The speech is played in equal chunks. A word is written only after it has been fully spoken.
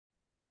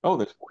Oh,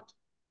 there's 14.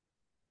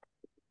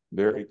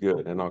 Very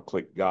good. And I'll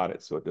click got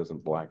it so it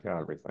doesn't black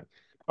out everything.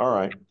 All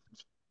right.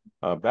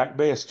 Back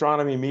Bay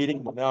Astronomy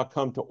meeting will now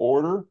come to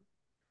order,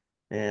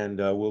 and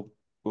we'll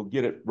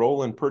get it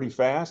rolling pretty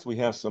fast. We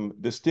have some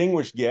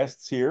distinguished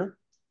guests here.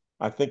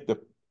 I think the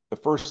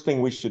first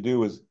thing we should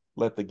do is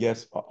let the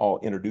guests all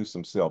introduce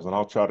themselves, and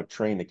I'll try to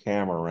train the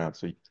camera around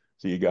so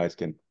you guys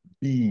can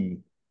be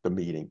the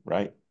meeting,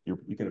 right? You're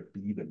gonna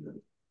be the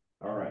meeting.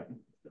 All right,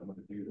 I'm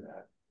gonna do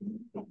that. And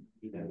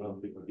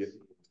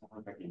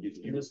I can get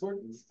you this work.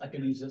 I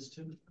can use this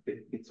too.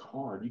 It's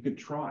hard. You can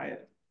try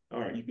it. All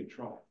right, you can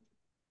try.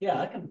 Yeah,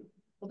 I can.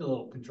 I'll do a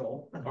little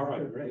control. All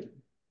right, great.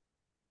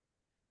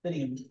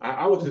 Then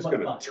I was just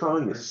going to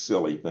turn this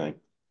silly thing.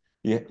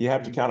 You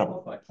have to kind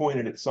of point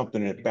it at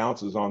something and it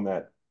bounces on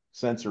that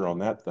sensor on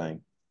that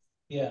thing.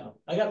 Yeah,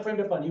 I got it framed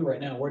up on you right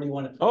now. Where do you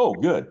want it? Oh,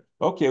 good.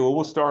 Okay, well,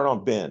 we'll start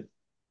on Ben.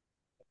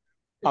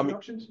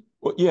 Introductions?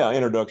 Well, yeah,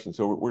 introduction.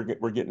 So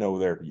we're getting over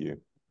there to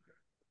you.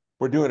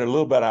 We're doing it a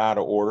little bit out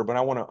of order, but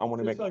I want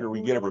to make sure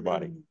we get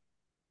everybody.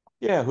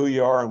 Yeah, who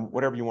you are and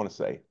whatever you want to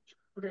say.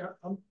 Okay,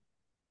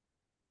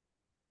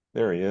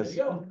 There he is.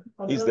 There you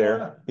go. He's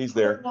there. He's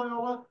there.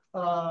 Member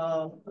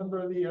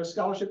of the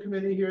scholarship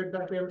committee here at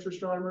Back Bay Amateur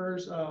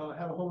Astronomers.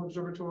 Have a home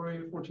observatory,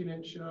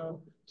 14-inch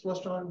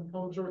Celestron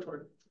home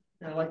observatory.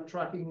 And I like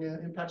tracking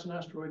impacts and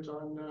asteroids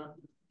on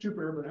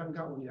Jupiter, but I haven't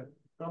got one yet.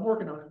 But I'm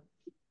working on it.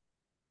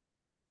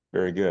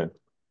 Very good.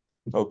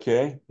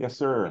 Okay. Yes,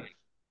 sir.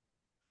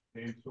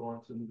 James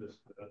Sorensen, just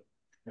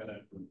kind of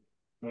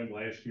joined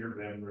last year,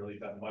 but haven't really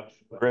done much.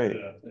 But, Great.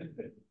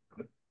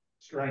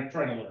 trying to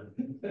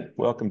learn.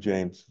 Welcome,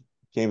 James.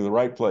 Came to the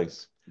right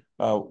place.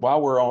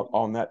 While we're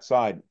on that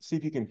side, see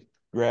if you can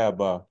grab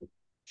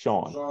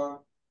Sean. Sean,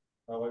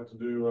 I like to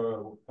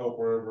do help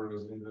wherever it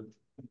is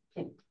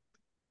needed.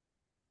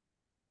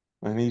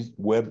 And he's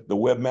the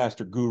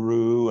webmaster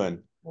guru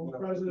and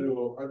I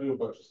do a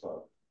bunch of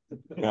stuff.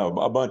 you know,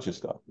 a bunch of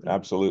stuff.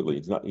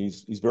 Absolutely.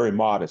 He's very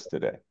modest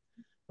today.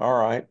 All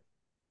right.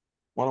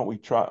 Why don't we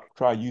try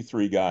you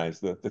three guys,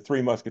 the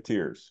three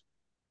musketeers.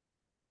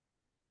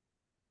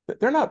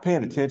 They're not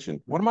paying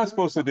attention. What am I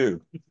supposed to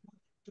do?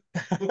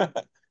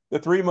 The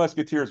three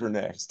musketeers are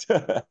next.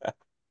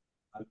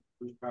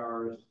 Bruce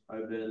Powers.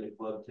 I've been in the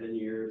club 10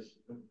 years.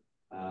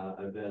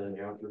 I've been an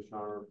amateur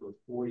astronomer for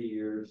 40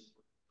 years.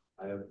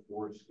 I have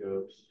 4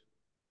 scopes,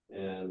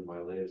 and my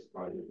latest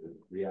project is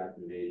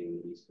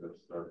reactivating the East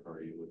Coast Star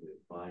Party with a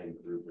fine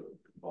group of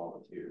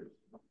volunteers.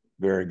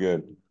 Very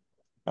good.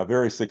 A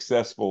very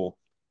successful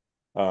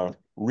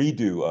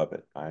redo of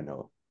it, I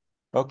know.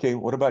 Okay,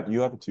 what about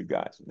you other two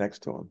guys next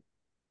to him?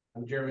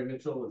 I'm Jeremy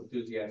Mitchell,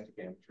 enthusiastic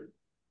amateur.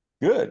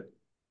 Good.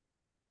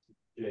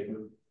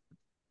 Jacob.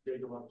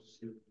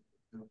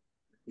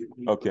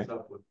 Okay.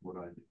 With what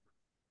I do.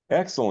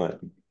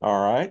 Excellent.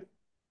 All right.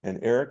 And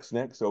Eric's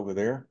next over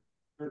there.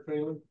 Eric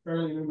Phelan,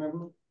 fairly new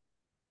member.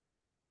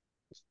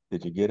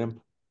 Did you get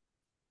him?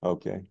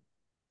 Okay.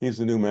 He's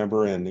a new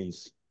member and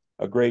he's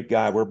a great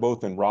guy. We're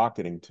both in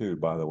rocketing too,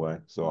 by the way.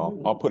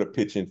 So I'll put a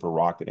pitch in for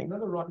rocketing.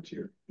 Another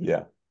rocketeer.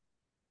 Yeah.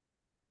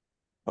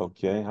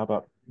 Okay. How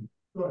about?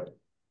 Go ahead.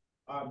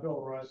 I'm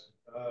Bill Russ.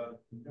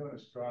 Doing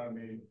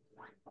astronomy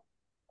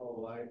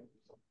whole life.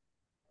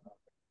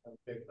 A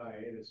big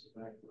hiatus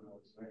back when I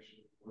was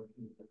actually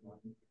working for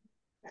money.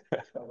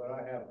 But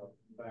I have a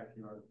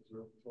backyard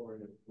observatory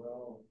as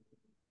well.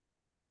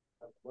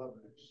 I have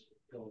 11-inch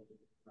built.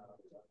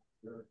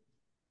 They're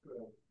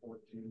good at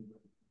 14.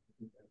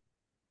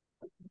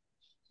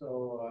 So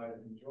I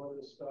enjoy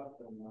this stuff,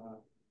 and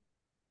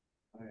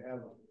I have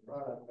a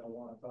product I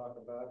want to talk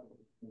about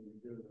when we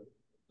do the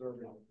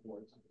observing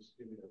reports. I'll just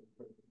give you a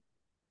quick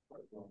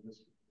on this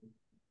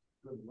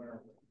good winter.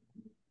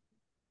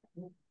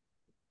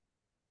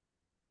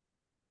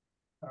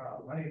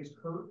 My name is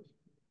Kurt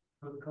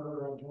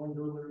Carter. I joined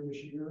earlier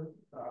this year.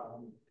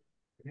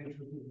 Been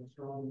interested in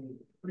astronomy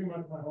pretty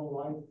much my whole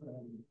life,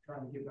 and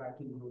trying to get back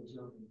into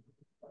observing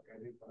like I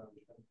did when I was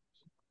young.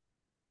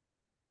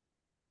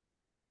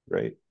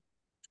 Great.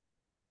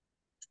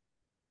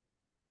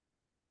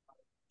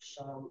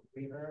 Sean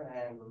Weaver,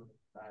 and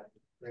I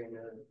train in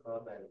the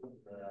club and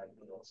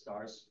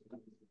stars.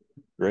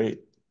 Great.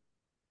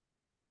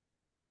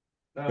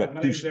 My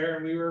name's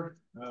Aaron Weaver.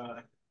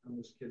 I'm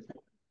this kid.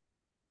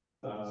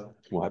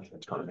 We'll have to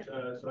turn it.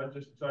 So I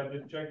just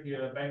checked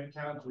the bank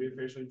accounts. We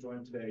officially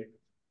joined today.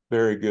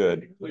 Very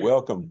good.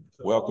 Welcome.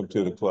 Welcome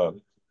to the club.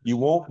 You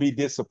won't be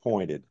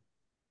disappointed.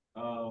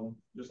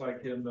 Just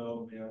like him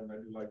though, I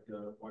do like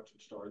watching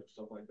stars and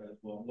stuff like that as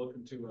well. I'm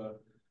looking to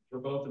we're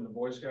both in the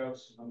Boy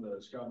Scouts. I'm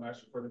the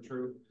Scoutmaster for the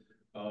troop.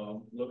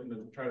 Looking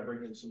to try to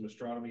bring in some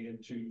astronomy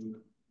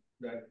into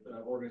that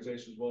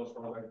organization as well, as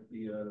far as like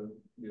the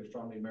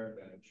Astronomy Merit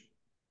Badge.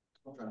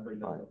 I'm trying to bring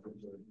that up.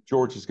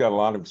 George has got a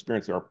lot of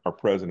experience. Our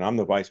president. I'm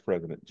the vice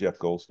president, Jeff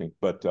Goldstein,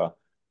 but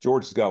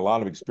George has got a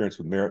lot of experience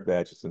with merit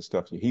badges and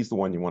stuff. He's the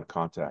one you want to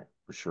contact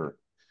for sure.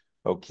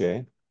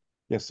 Okay.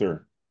 Yes,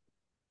 sir.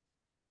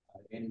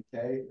 Andy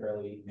Kay,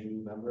 fairly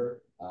new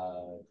member.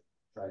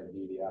 try to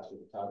do the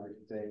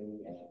astrophotography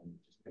thing and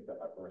just picked up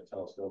my first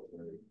telescope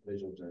for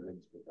visual observing,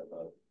 picked up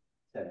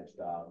a 10-inch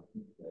dial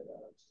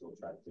that still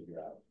trying to figure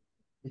out.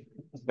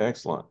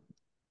 Excellent.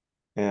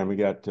 And we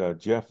got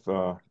Jeff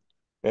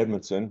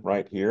Edmondson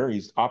right here.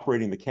 He's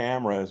operating the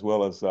camera as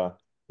well as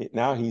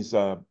now he's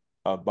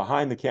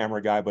behind the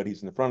camera guy, but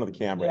he's in the front of the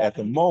camera at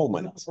the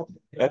moment.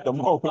 At the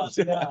moment.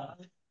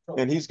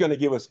 And he's going to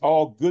give us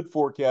all good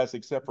forecasts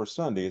except for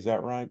Sunday. Is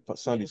that right? But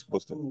Sunday's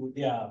supposed to.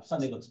 Yeah,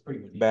 Sunday looks pretty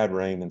good. Bad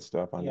rain and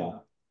stuff. I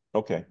know. Yeah.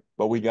 Okay,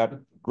 but we got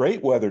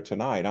great weather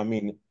tonight. I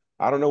mean,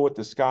 I don't know what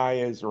the sky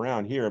is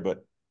around here,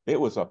 but it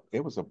was a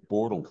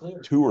border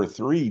 2 or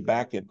 3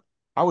 back in.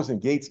 I was in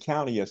Gates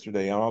County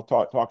yesterday, and I'll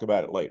talk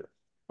about it later.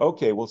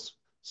 Okay, we'll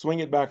swing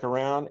it back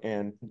around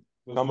and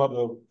come up.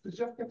 Does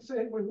Jeff get to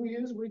say who he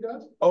is, what he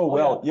does? Oh,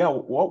 well, yeah.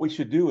 What we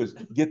should do is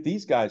get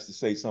these guys to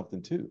say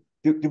something too.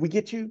 Did we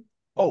get you?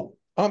 Oh,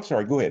 I'm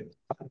sorry. Go ahead.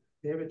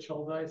 David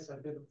Schuldice,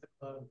 I've been with the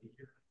club a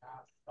year and a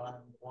half.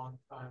 I'm a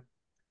long-time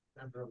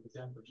member of the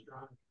Denver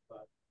Astronomy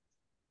Club.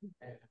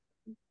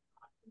 And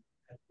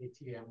at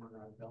ATM when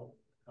I built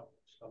a couple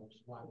of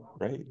stuff.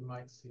 Great. You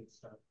might see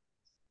stuff.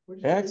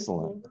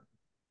 Excellent.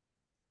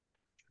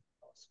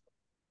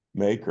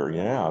 Maker,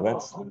 yeah,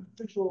 that's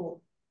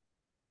official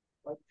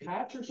like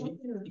patch or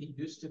something. It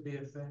used to be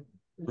a thing.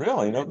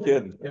 really no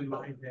kidding. In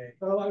my day.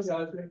 Oh, I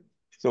got it.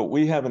 So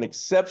we have an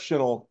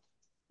exceptional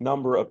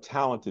number of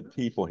talented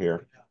people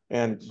here.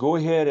 And go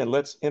ahead and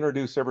let's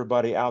introduce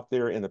everybody out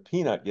there in the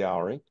peanut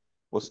gallery.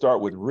 We'll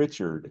start with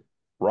Richard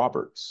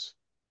Roberts.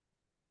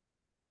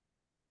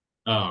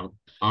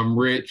 I'm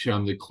Rich.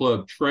 I'm the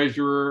club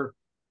treasurer.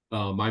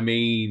 My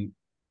main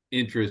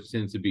interest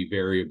tends to be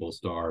variable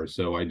stars.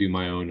 So I do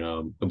my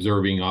own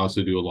observing. I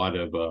also do a lot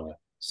of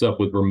stuff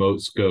with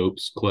remote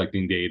scopes,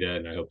 collecting data,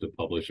 and I hope to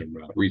publish some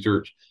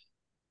research.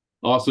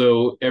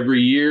 Also,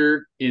 every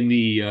year in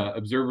the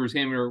Observer's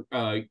Handbook,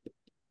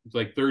 it's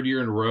like 3rd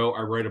year in a row,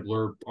 I write a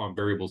blurb on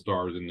variable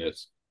stars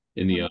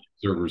in the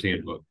Observer's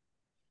Handbook.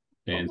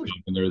 And so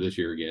I'm there this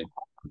year again.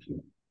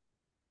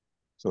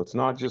 So it's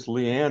not just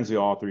Leanne's the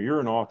author, you're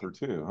an author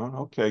too,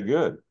 huh? Okay,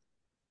 good.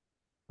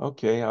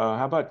 Okay,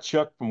 how about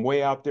Chuck from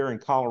way out there in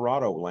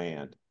Colorado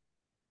land?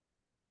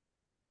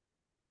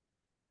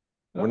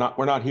 We're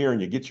not hearing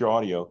you. Get your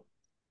audio.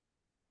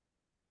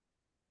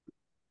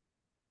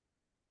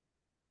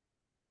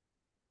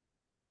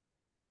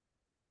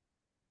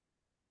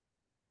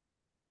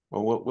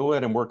 Well, we'll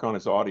let him work on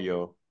his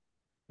audio,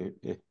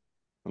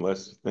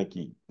 unless you think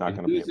he's not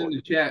going to be able. Who's in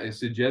the chat is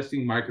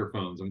suggesting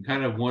microphones. I'm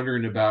kind of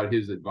wondering about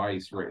his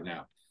advice right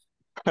now.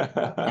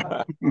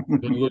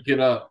 Look it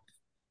up.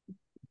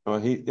 Well,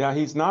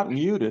 he's not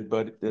muted,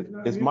 but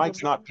his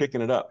mic's not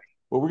picking it up.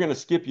 Well, we're going to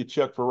skip you,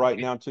 Chuck, for right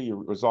now until you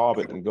resolve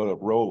it and go to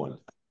Roland.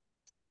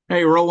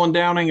 Hey, Roland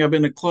Downing. I've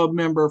been a club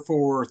member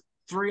for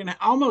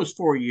almost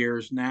 4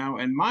 years now,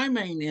 and my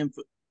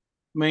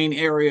main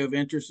area of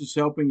interest is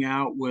helping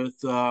out with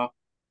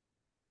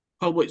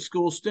public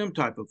school STEM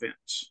type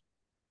events.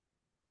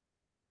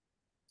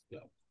 Yeah.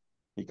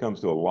 He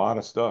comes to a lot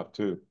of stuff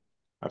too.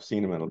 I've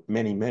seen him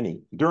in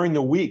many. During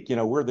the week,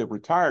 we're the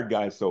retired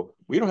guys, so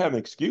we don't have an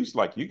excuse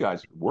like you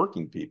guys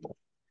working people.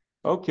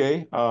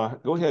 Okay,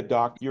 go ahead,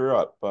 Doc. You're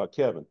up.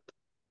 Kevin.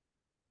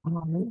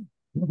 Kevin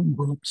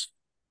Brooks.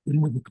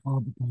 Been with the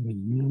club about a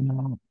year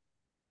now.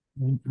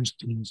 My interest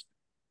is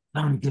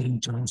trying to get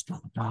into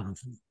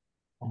astrophotography.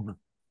 Over.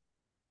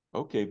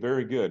 Okay,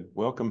 very good.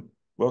 Welcome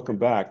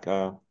back.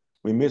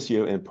 We miss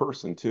you in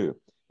person too.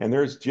 And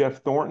there's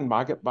Jeff Thornton.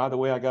 By the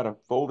way, I got a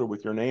folder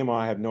with your name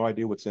on. I have no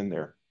idea what's in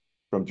there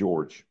from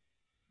George.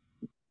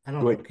 I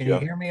don't know. Can you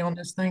hear me on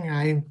this thing?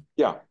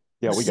 Yeah,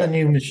 we got a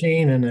new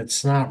machine and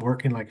it's not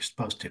working like it's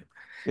supposed to.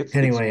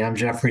 Anyway, I'm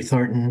Jeffrey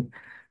Thornton.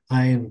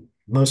 I've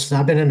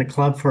been in the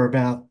club for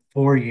about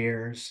 4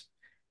 years,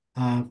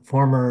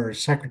 former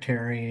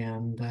secretary,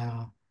 and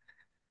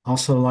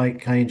also I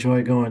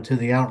enjoy going to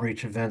the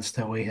outreach events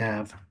that we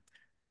have.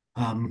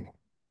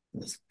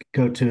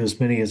 Go to as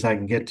many as I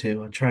can get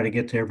to. I try to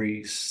get to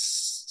every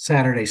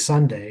Saturday,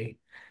 Sunday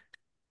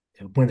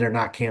when they're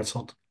not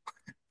canceled.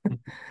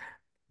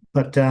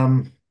 But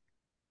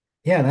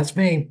yeah, that's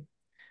me.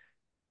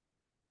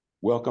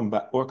 Welcome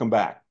back.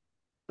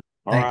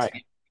 All Thanks.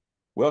 right.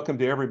 Welcome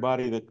to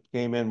everybody that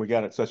came in. We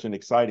got such an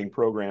exciting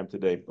program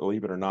today,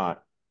 believe it or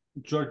not.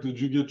 Chuck, did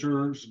you get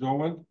yours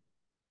going?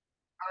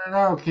 I don't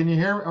know. Can you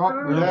hear me?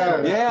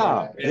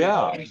 Oh,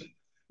 yeah.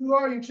 Who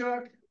are you,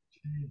 Chuck?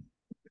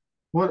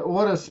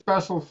 What a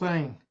special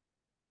thing.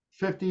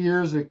 50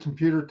 years of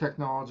computer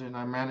technology, and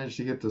I managed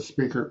to get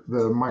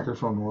the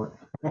microphone work.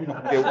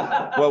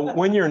 Well,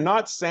 when you're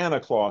not Santa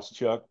Claus,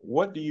 Chuck,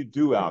 what do you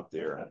do out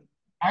there?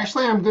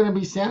 Actually, I'm going to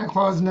be Santa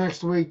Claus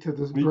next week to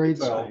this grade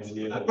school.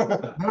 Then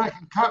I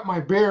can cut my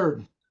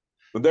beard.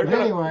 But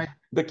anyway,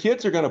 the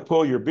kids are going to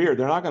pull your beard.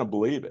 They're not going to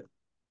believe it.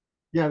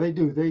 Yeah, they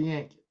do. They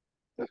yank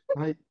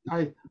it.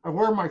 I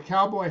wear my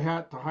cowboy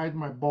hat to hide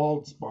my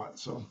bald spot.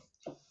 So,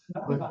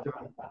 but,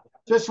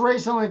 just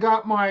recently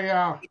got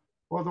my.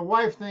 Well, the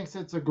wife thinks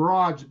it's a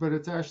garage, but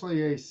it's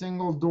actually a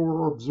single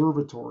door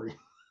observatory.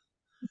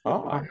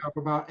 Oh, I have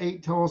about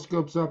 8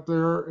 telescopes up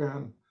there,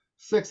 and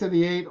 6 of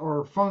the 8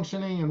 are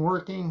functioning and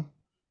working.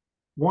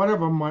 One of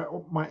them,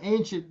 my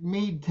ancient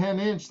Meade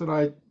 10-inch that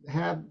I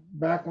had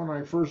back when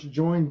I first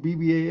joined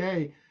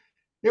BBAA,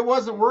 it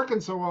wasn't working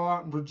so well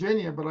out in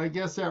Virginia, but I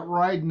guess that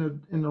ride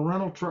in the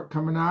rental truck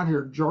coming out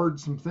here jarred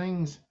some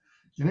things,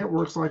 and it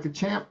works like a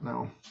champ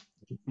now.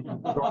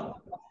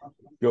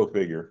 Go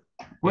figure.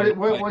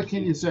 What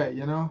can you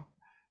say,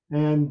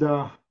 And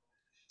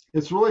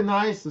it's really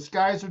nice. The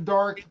skies are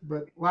dark,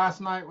 but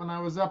last night when I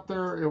was up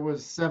there, it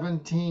was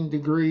 17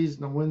 degrees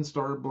and the wind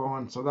started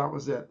blowing, so that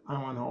was it.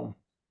 I went home.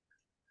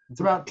 It's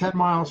about 10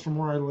 miles from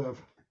where I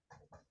live.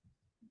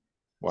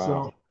 Wow.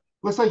 So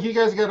looks like you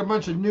guys got a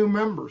bunch of new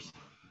members.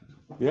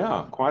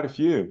 Yeah, quite a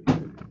few.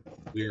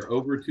 We are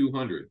over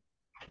 200.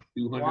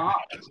 200. Wow.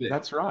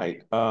 That's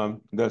right.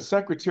 The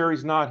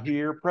secretary's not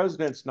here.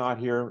 President's not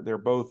here. They're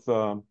both.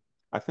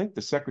 I think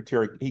the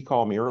secretary. He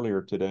called me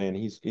earlier today, and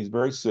he's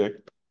very sick,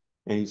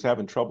 and he's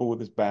having trouble with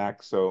his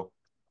back. So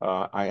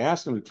I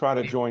asked him to try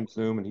to join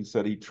Zoom, and he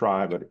said he'd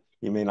try, but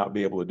he may not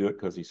be able to do it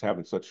because he's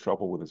having such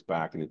trouble with his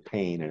back and his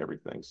pain and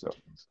everything. So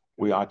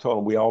I told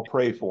him we all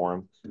pray for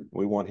him.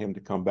 We want him to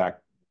come back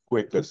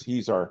quick because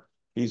he's our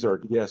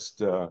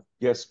guest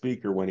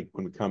speaker when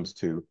it comes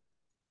to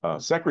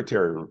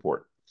secretary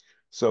report.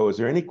 So is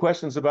there any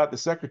questions about the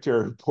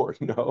secretary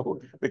report? No,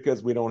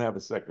 because we don't have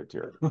a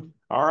secretary.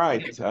 All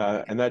right.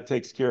 And that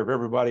takes care of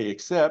everybody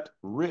except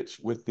Rich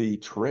with the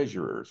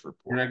treasurer's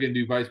report. We're not going to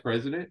do vice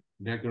president?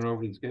 You're not going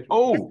over the schedule?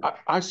 Oh,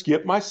 I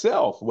skipped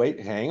myself. Wait,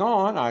 hang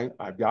on.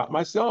 I've got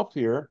myself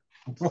here.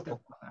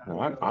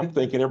 I'm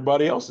thinking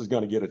everybody else is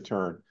going to get a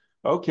turn.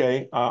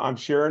 Okay. I'm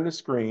sharing the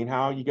screen.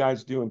 How are you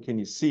guys doing? Can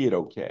you see it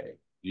okay?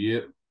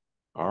 Yep.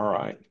 All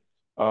right.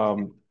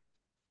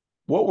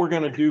 What we're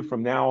going to do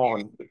from now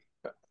on,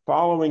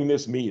 following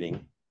this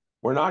meeting,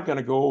 we're not going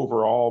to go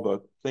over all the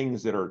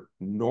things that are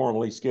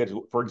normally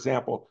scheduled. For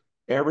example,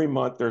 every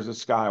month there's a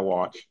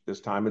Skywatch. This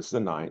time it's the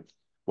 9th.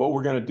 What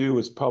we're going to do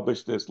is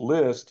publish this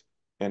list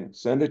and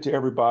send it to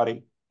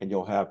everybody, and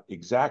you'll have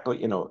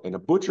exactly, in a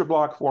butcher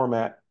block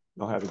format,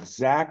 you'll have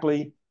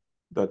exactly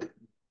the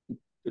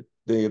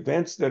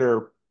events that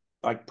are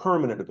like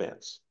permanent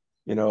events,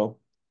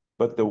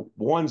 but the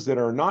ones that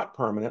are not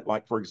permanent,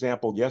 like for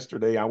example,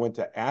 yesterday I went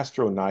to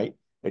Astro Night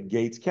at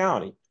Gates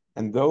County.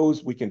 And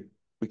those we can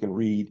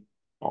read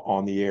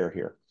on the air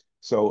here.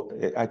 So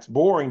it's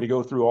boring to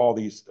go through all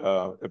these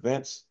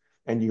events,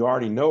 and you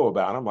already know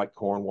about them, like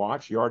Corn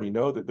Watch. You already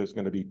know that there's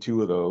going to be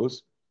 2 of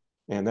those,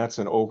 and that's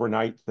an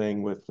overnight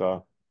thing with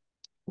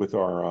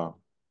our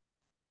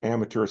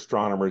amateur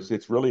astronomers.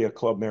 It's really a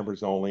club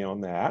members only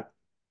on that.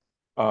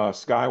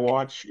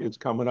 Skywatch is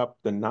coming up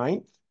the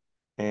 9th,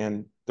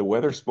 and the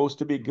weather's supposed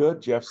to be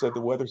good. Jeff said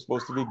the weather's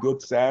supposed to be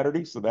good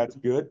Saturday, so that's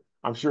good.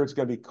 I'm sure it's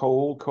going to be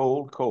cold,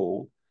 cold,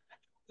 cold.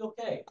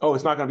 Okay. Oh,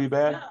 it's not going to be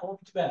bad? No, it won't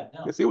be too bad.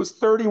 No. It was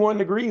 31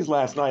 degrees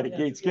last night at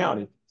Gates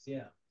County.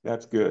 Yeah.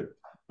 That's good.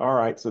 All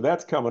right, so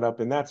that's coming up,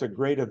 and that's a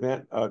great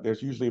event.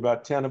 There's usually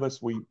about 10 of us.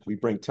 We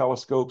bring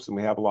telescopes, and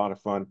we have a lot of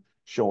fun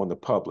showing the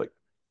public.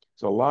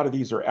 So a lot of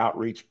these are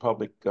outreach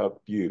public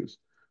views.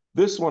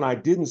 This one I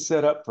didn't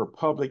set up for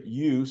public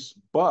use,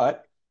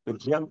 but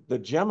the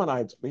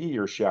Gemini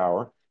meteor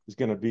shower is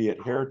going to be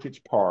at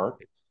Heritage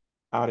Park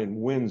out in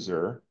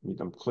Windsor.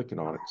 I'm clicking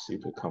on it to see if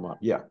it'll come up.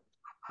 Yeah,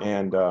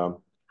 and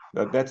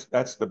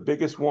that's the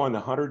biggest one,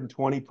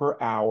 120 per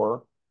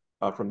hour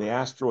from the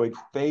asteroid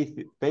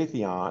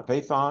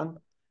Phaethon,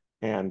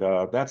 and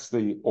that's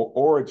the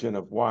origin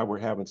of why we're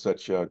having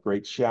such a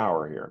great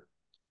shower here.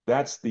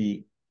 That's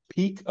the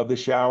peak of the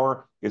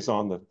shower is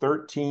on the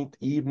 13th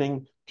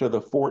evening to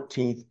the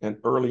 14th and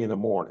early in the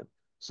morning.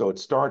 So it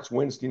starts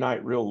Wednesday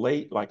night real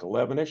late, like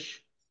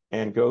 11-ish,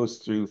 and goes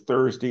through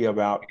Thursday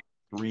about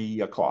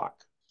 3 o'clock.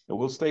 And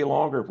we'll stay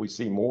longer if we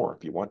see more,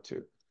 if you want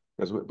to,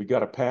 because we got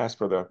to pass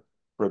for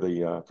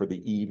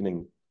the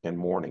evening and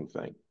morning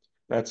thing.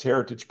 That's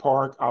Heritage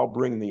Park. I'll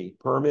bring the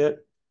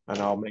permit, and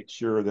I'll make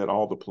sure that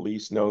all the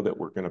police know that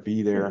we're going to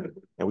be there,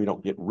 and we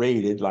don't get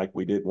raided like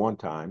we did one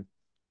time.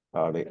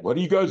 What are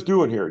you guys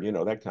doing here?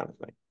 That kind of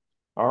thing.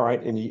 All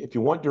right, and if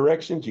you want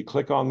directions, you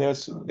click on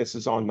this. This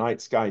is on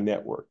Night Sky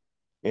Network.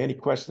 Any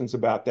questions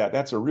about that?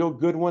 That's a real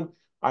good one.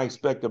 I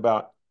expect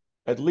about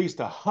at least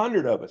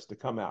 100 of us to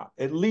come out.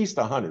 At least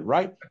 100,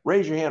 right?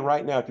 Raise your hand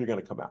right now if you're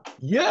going to come out.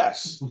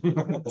 Yes.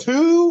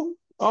 2?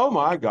 Oh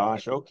my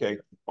gosh. Okay.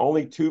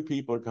 Only 2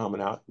 people are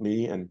coming out,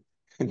 me and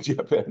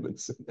Jeff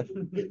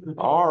Edmondson.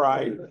 All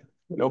right.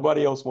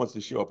 Nobody else wants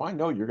to show up. I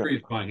know you're going to.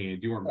 Raise my hand.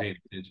 You weren't paying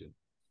attention.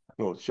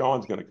 Well,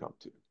 Sean's going to come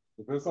too.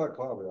 If it's not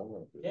cloudy, I'm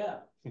going to be. Yeah.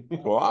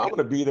 Well, I'm going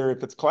to be there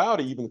if it's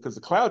cloudy, even because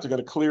the clouds are going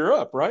to clear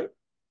up, right?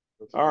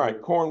 All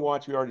right, Corn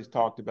Watch we already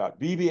talked about.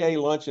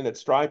 BBA luncheon at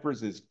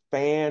Stripers is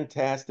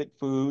fantastic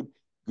food,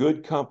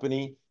 good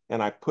company,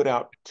 and I put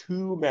out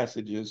 2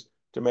 messages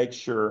to make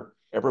sure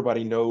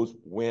everybody knows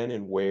when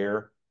and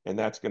where, and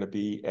that's going to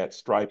be at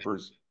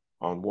Stripers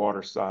on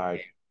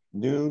Waterside,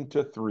 noon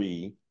to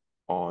 3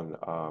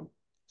 on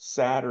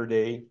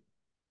Saturday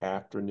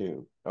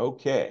afternoon.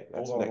 Okay.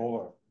 Hold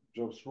on.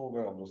 Joe, scroll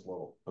down just a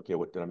little. Okay,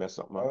 what, did I mess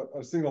something up?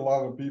 I've seen a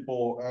lot of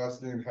people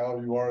asking how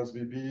you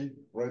RSVP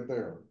right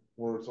there,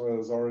 where it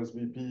says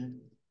RSVP.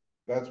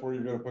 That's where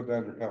you're gonna put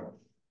down your comment.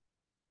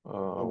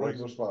 The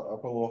regular spot,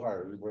 up a little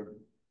higher, you would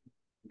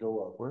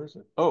go up. Where is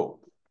it? Oh,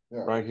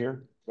 Yeah. right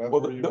here. That's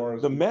Well, where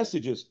you the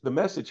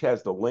message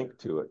has the link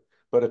to it,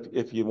 but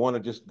if you want to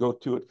just go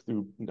to it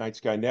through Night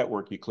Sky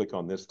Network, you click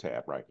on this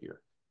tab right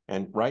here.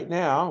 And right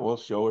now, we'll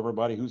show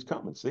everybody who's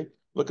coming. See,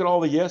 look at all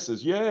the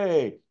yeses,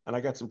 yay! And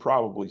I got some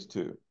probablys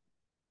too.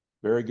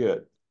 Very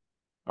good.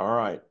 All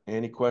right,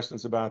 any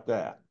questions about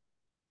that?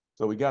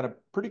 So we got a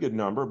pretty good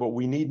number, but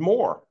we need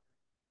more.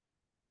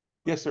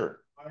 Yes, sir.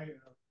 I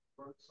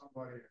wrote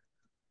somebody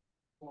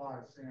fly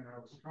saying I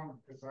was coming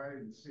because I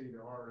didn't see the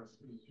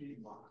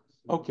RSVP box.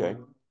 Okay.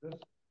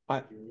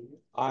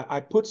 I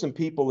put some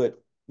people that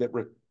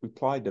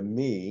replied to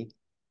me.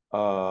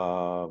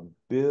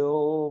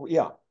 Bill,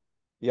 yeah,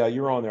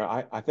 you're on there.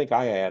 I think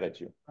I added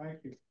you. Thank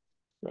you.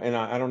 And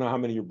I don't know how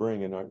many you're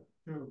bringing.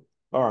 Two.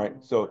 All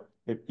right, so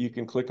if you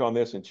can click on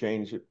this and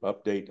change it,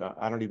 update.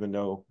 I don't even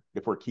know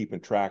if we're keeping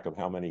track of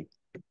how many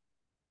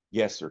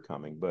guests are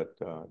coming, but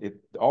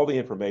all the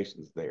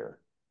information is there.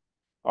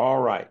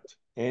 All right.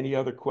 Any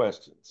other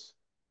questions?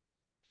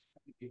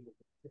 It's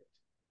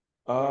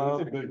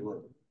a big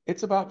room.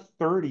 It's about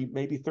 30,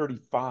 maybe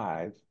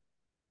 35.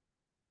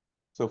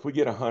 So if we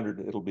get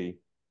 100, it'll be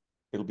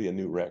a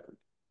new record.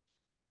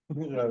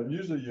 Yeah,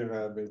 usually you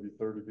have maybe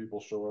 30 people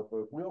show up,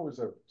 but we always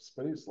have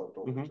space left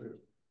over too.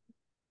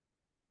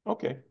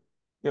 Okay.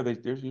 Yeah,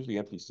 there's usually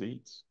empty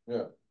seats.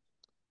 Yeah.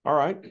 All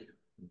right.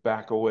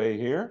 Back away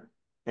here.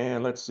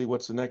 And let's see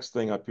what's the next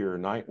thing up here.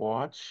 Night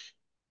watch.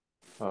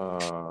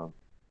 Night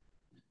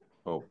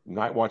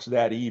watch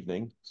that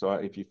evening. So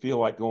if you feel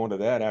like going to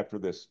that after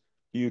this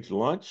huge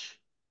lunch,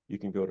 you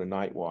can go to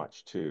night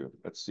watch too.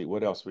 Let's see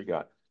what else we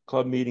got.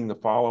 Club meeting the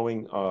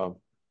following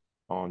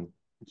on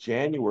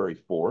January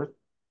 4th,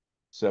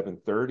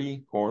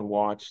 7:30, Horn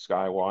Watch,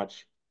 Sky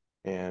Watch.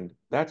 And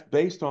that's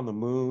based on the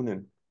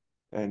moon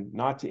and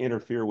not to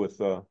interfere with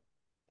the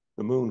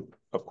moon,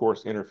 of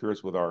course,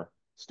 interferes with our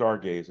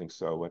stargazing.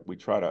 So we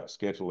try to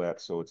schedule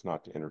that so it's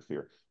not to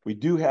interfere. We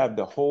do have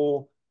the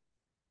whole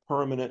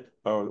permanent,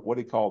 what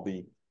do you call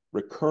the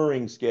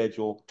recurring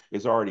schedule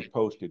is already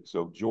posted.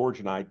 So George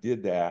and I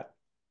did that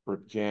for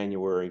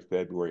January,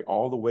 February,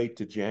 all the way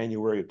to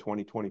January of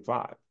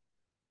 2025.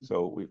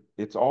 So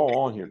it's all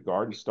on here.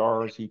 Garden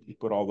Stars, he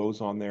put all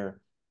those on there.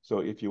 So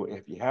if you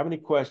have any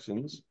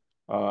questions,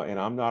 and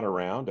I'm not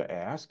around to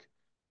ask,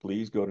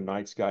 please go to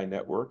Night Sky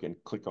Network and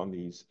click on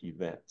these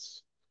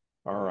events.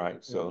 All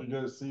right. So you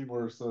guys see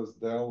where it says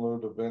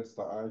download events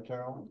to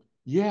iCal?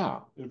 Yeah.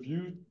 If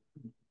you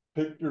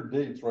pick your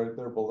dates right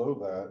there below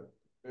that,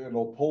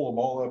 it'll pull them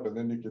all up and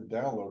then you can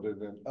download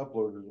it and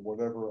upload it to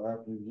whatever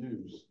app you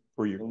use.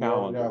 For your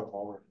calendar.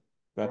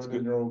 That's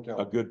good.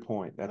 A good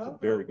point. That's a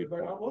very good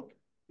point.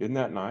 Isn't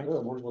that nice? Yeah,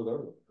 it works with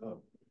everything.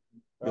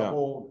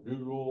 Apple,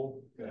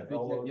 Google. I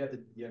think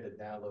you have to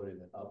download it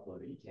and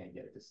upload it. You can't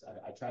get it to.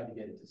 I tried to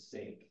get it to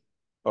sync.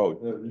 Oh,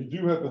 yeah, you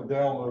do have to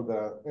download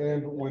that.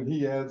 And when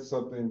he adds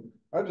something,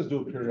 I just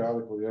do it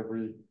periodically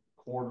every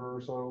quarter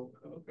or so.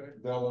 Okay.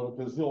 Download it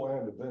because he'll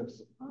add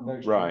events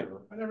next right.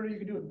 year. I never knew you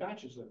could do it in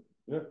batches then.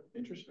 Yeah.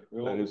 Interesting.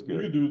 That is good.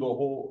 You could do the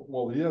whole,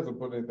 well, he hasn't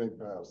put anything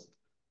past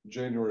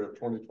January of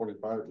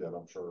 2025 yet,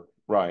 I'm sure.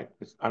 Right.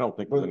 I don't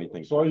think there's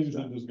anything. So I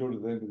usually just go to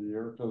the end of the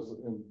year because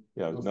in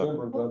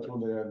December, nothing. that's when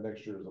they add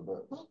next year's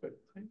events.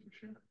 Perfect. Thank you,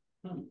 sure.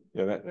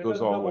 Yeah, that goes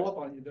all the way. Up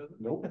on you, doesn't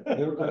it? Nope.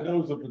 It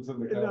knows if it's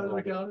in the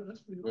calendar. That's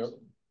pretty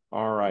awesome.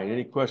 All right.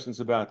 Any questions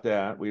about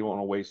that? We don't want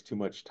to waste too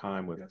much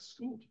time with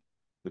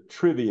the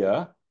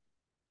trivia.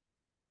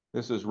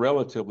 This is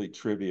relatively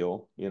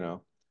trivial, you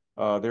know.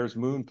 There's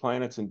moon,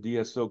 planets, and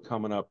DSO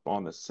coming up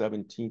on the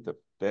 17th of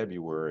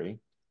February,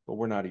 but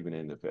we're not even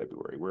into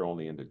February. We're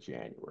only into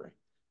January.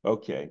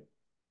 Okay.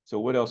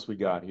 So what else we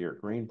got here?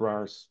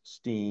 Greenbrier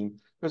Steam.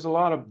 There's a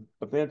lot of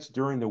events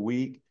during the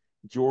week.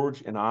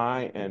 George and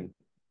I and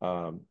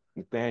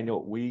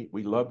Nathaniel, we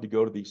love to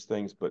go to these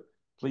things, but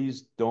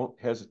please don't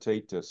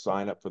hesitate to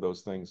sign up for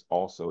those things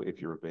also if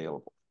you're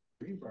available.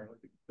 Greenbrier, like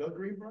the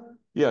Greenbrier?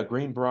 Yeah,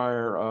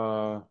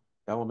 Greenbrier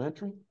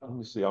Elementary. Let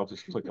me see. I'll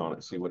just click on it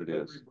and see what it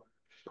is.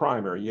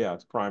 Primary, yeah,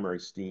 it's primary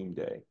STEAM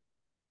day.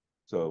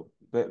 So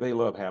they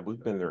love having.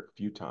 We've been there a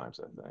few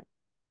times, I think.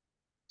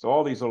 So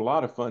all these are a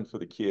lot of fun for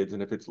the kids.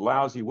 And if it's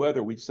lousy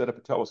weather, we set up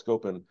a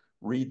telescope and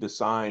read the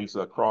signs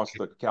across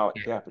the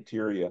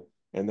cafeteria,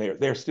 and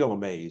they're still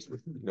amazed,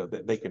 you know,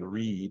 that they can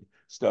read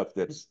stuff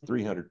that's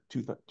 300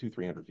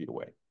 feet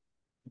away.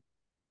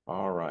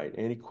 All right.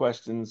 Any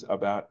questions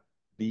about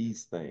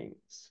these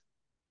things?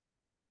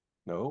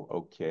 No?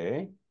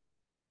 Okay.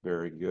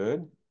 Very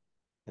good.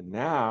 And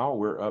now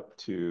we're up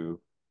to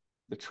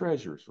the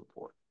treasurer's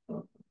report.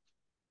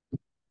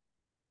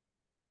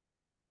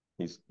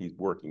 He's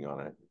working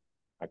on it.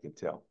 I can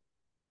tell.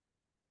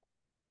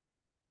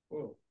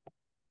 Whoa.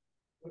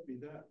 What'd be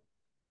that?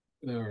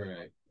 All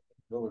right.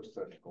 That looks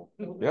technical.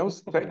 That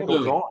was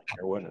technical drawing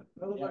there, wasn't it?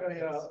 That looks like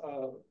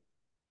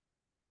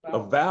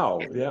A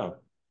valve, yeah.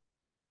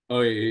 Oh,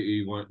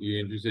 you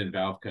interested in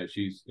valve cut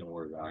sheets? Don't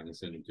worry about it. I can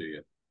send them to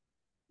you.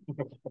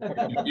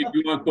 If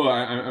you want,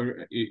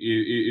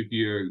 if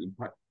you're,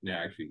 yeah,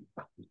 actually,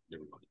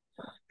 never mind.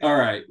 All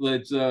right,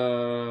 let's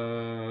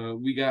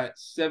we got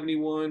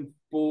 71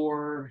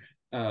 for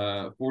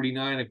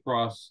 49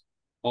 across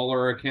all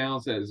our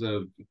accounts as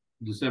of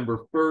December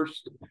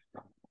 1st.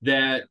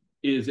 That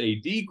is a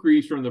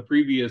decrease from the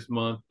previous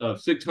month of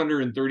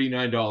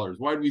 $639.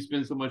 Why did we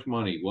spend so much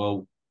money?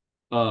 Well,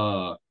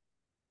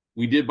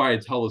 we did buy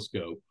a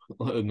telescope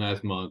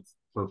last month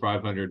for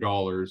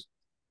 $500.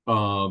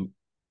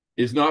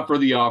 It's not for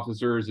the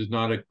officers. It's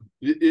not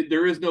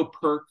there is no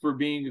perk for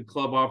being a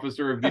club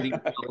officer of getting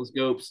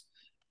telescopes.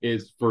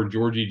 It's for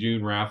Georgie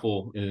June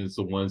raffle, and it's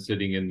the one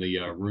sitting in the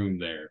room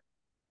there.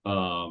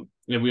 And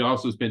we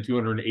also spent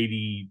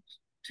 $282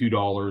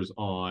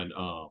 on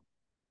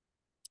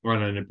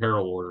an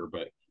apparel order,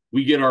 but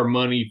we get our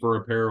money for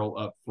apparel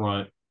up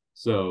front,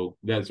 so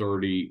that's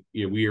already,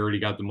 we already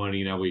got the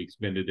money. Now we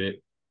expended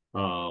it.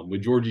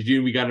 With Georgie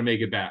June, we got to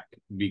make it back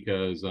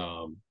because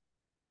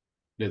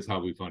that's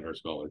how we fund our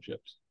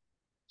scholarships.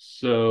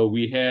 So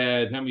we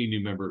had how many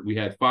new members? We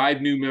had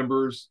 5 new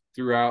members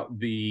throughout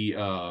the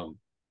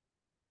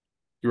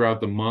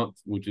month,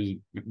 which has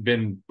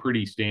been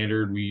pretty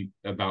standard. We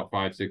about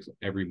 5, 6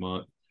 every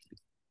month,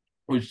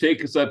 which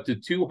take us up to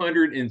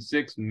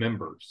 206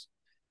 members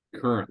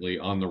currently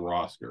on the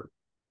roster.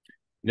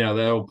 Now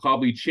that'll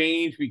probably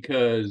change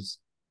because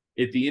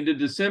at the end of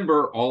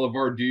December, all of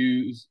our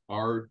dues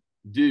are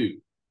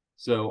due.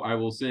 So I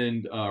will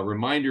send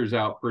reminders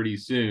out pretty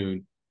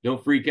soon.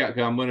 Don't freak out,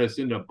 because I'm going to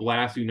send a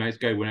blast to Nice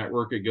Guy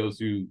Network. It goes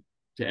to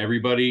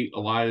everybody. A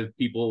lot of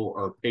people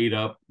are paid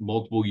up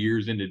multiple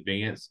years in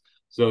advance.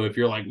 So if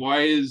you're like,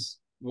 why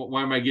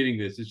am I getting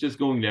this? It's just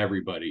going to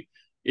everybody.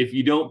 If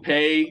you don't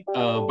pay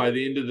by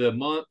the end of the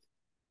month,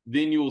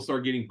 then you will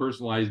start getting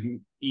personalized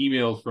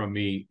emails from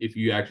me if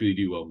you actually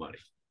do owe money.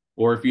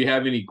 Or if you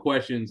have any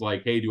questions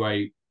like, hey,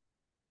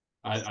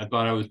 I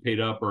thought I was paid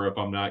up, or if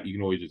I'm not, you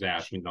can always just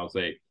ask me and I'll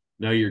say,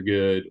 no, you're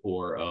good,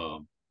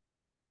 or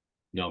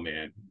no,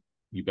 man,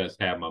 you best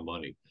have my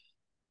money.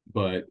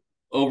 But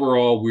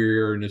overall,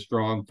 we're in a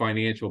strong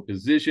financial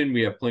position.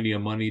 We have plenty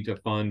of money to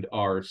fund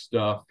our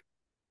stuff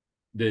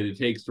that it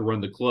takes to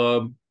run the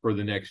club for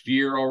the next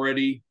year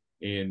already.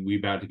 And we're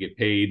about to get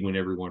paid when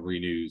everyone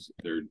renews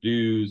their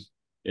dues.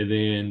 And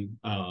then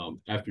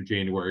after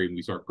January, when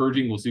we start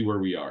purging, we'll see where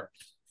we are.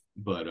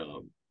 But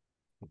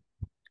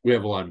we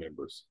have a lot of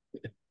members.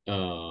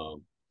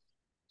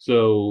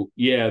 So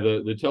yeah,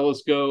 the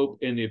telescope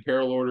and the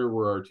apparel order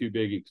were our 2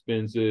 big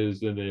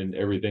expenses, and then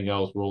everything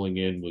else rolling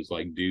in was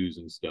like dues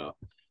and stuff.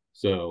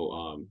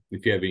 So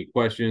if you have any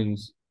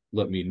questions,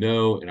 let me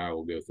know and I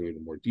will go through it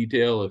in more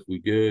detail. If we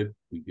good,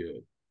 we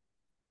good.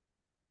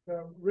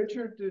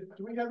 Richard, do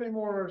we have any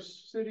more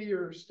city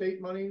or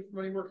state money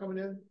more coming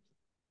in?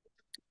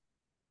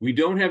 We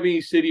don't have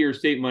any city or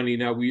state money.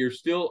 Now we are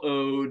still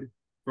owed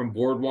from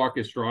Boardwalk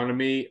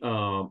Astronomy.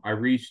 I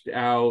reached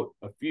out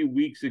a few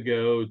weeks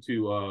ago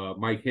to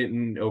Mike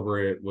Hinton over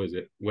at,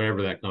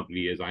 whatever that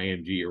company is,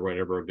 IMG or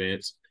whatever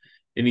events.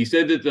 And he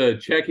said that the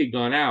check had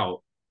gone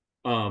out,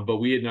 but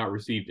we had not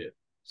received it.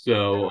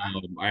 So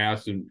I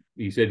asked him,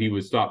 he said he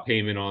would stop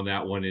payment on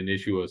that one and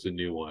issue us a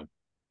new one.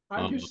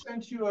 I just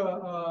sent you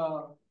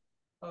a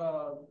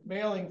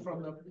mailing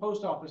from the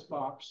post office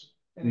box,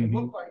 and it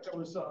looked like there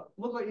was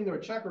looked like either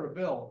a check or a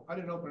bill. I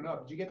didn't open it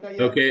up. Did you get that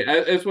yet? Okay,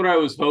 that's what I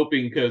was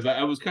hoping, because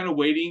I was kind of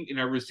waiting, and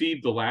I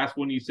received the last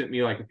one you sent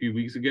me like a few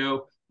weeks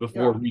ago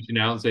before reaching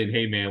out and saying,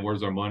 "Hey, man,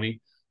 where's our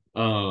money?"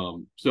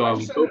 So I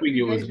was hoping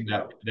it was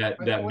that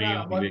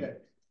mailing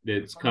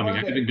that's coming. I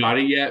haven't got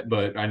it yet,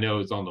 but I know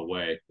it's on the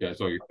way. Yeah, I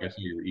saw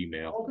your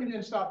email. Hope you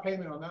didn't stop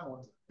payment on that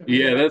one.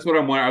 Yeah, that's what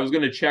I'm wondering. I was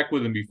going to check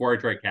with him before I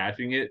try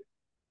cashing it,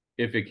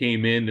 if it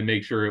came in, to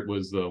make sure it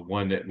was the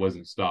one that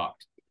wasn't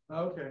stopped.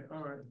 Okay, all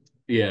right.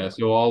 Yeah,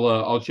 so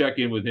I'll check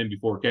in with him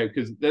before,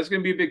 because that's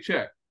going to be a big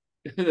check.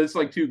 That's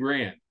like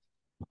 $2,000.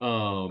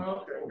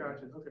 Okay,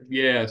 gotcha. Okay.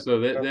 Yeah, so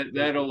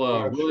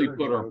that'll really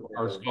put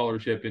our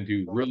scholarship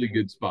into really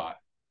good spot.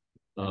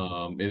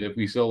 And if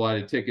we sell a lot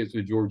of tickets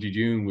with Georgie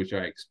June, which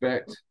I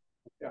expect,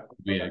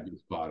 be in a good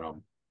spot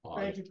on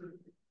Thank you for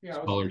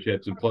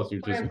scholarships, and plus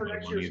there's just for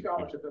next year's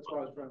scholarship. That's why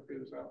I was trying to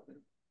figure this out.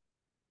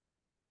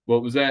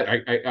 What was that?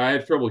 I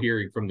had trouble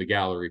hearing from the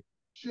gallery.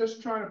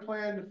 Just trying to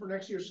plan for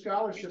next year's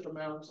scholarship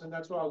amounts, and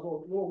that's why I was a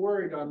little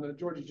worried on the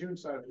Georgie June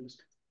side of things.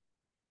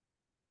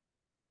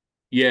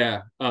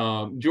 Yeah,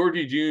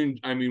 Georgie June.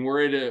 I mean,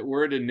 we're at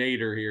a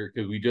nadir here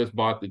because we just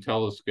bought the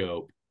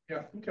telescope.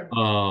 Yeah. Okay.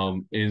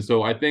 And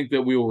so I think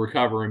that we will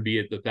recover and be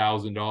at the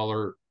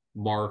 $1,000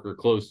 mark or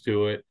close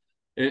to it,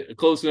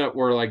 close enough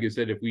where, like I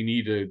said, if we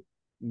need to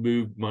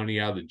move money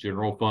out of the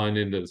general fund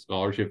into the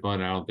scholarship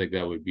fund, I don't think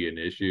that would be an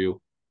issue.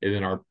 And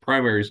then our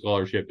primary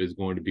scholarship is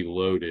going to be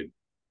loaded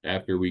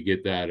after we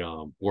get that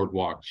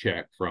boardwalk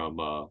check from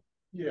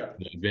the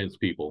events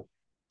people.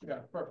 Yeah,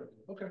 perfect.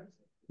 Okay.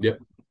 Yep.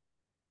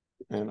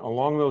 And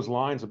along those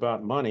lines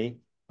about money,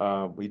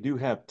 we do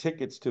have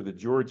tickets to the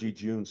Georgie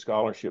June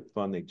Scholarship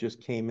Fund. They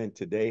just came in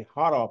today,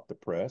 hot off the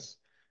press,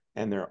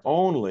 and they're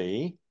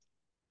only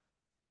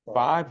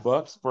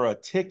 $5 for a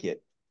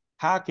ticket.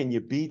 How can you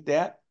beat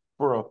that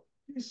for a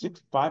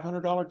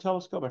 $500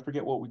 telescope? I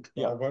forget what we,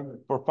 yeah,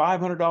 for a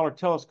 $500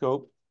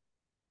 telescope,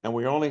 and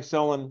we're only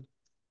selling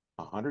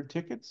 100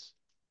 tickets.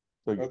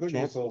 So I think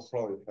we'll sell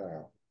probably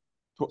half.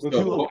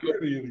 So,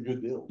 Pretty a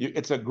good deal.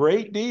 It's a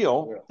great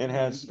deal. Yeah. It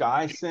has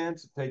sky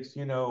sense. It takes,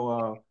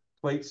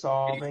 plate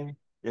solving.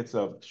 It's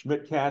a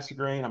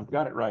Schmidt-Cassegrain. I've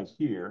got it right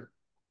here.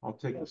 I'll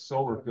take the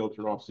solar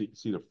filter off so you can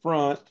see the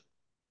front.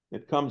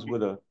 It comes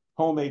with a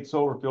homemade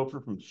solar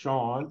filter from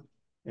Sean,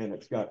 and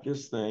it's got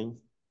this thing.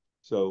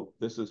 So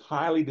this is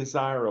highly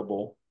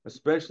desirable,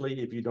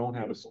 especially if you don't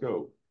have a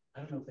scope.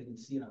 I don't know if they can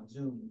see it on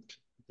Zoom.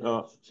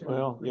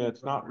 Well, yeah,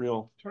 it's not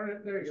real. Turn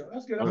it, there you go.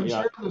 That's good. Oh,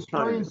 yeah. The Turn it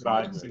screen so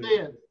I aside. can see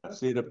it.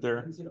 See it up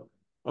there? You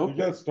Okay.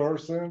 got star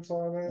sense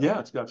on it? Yeah,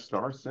 it's got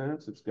star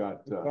sense. It's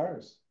got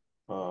Nice.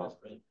 a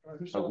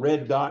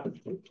red dot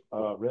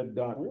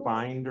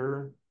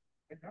finder.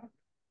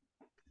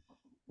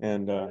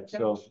 And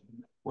so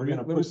we're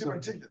gonna put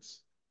some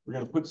tickets. We're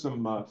gonna put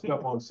some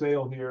stuff on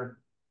sale here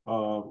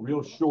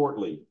real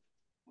shortly.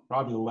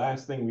 Probably the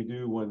last thing we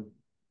do when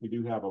we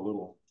do have a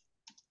little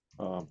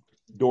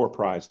door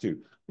prize too.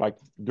 Like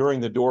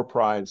during the door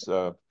prize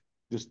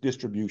this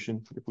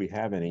distribution, if we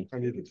have any. I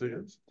need the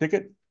tickets.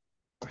 Ticket?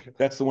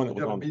 That's the one that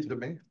was on. Meet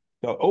demand.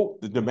 Oh,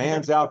 the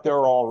demand's out there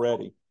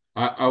already.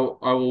 I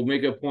will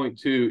make a point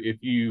too.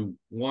 If you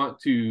want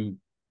to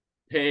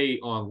pay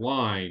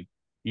online,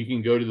 you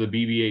can go to the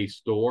BBAA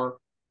store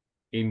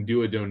and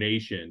do a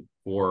donation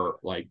for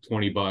like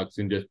 $20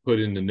 and just put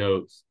in the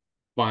notes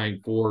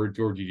buying 4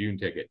 Georgie June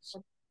tickets.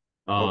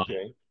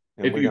 Okay.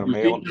 And If you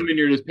receive them and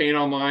you're just paying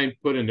online,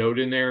 put a note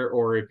in there,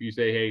 or if you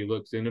say, hey,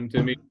 look, send them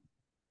to me,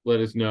 let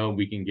us know,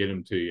 we can get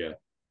them to you.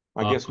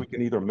 I guess we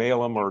can either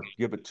mail them or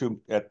give it to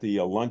at the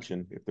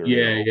luncheon if they're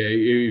yeah.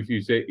 If you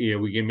say,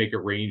 we can make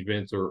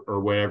arrangements or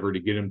whatever to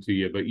get them to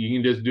you, but you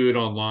can just do it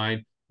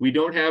online. We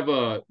don't have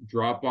a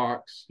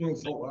Dropbox.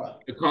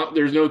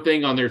 There's no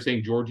thing on there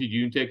saying Georgie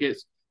June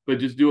tickets, but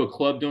just do a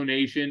club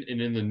donation and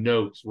in the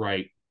notes,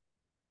 right?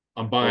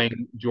 I'm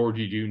buying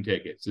Georgie June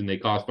tickets, and they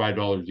cost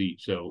 $5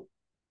 each. So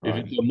if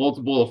it's a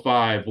multiple of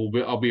 5,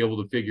 I'll be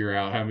able to figure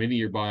out how many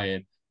you're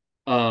buying.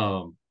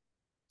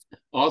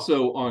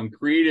 Also on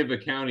creative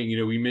accounting,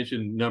 we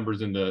mentioned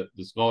numbers in the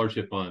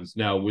scholarship funds.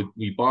 Now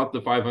we bought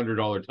the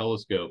 $500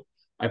 telescope.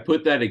 I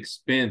put that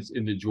expense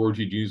in the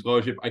Georgie June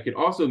scholarship. I could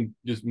also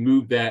just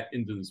move that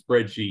into the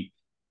spreadsheet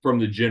from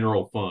the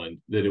general fund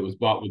that it was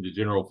bought with the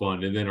general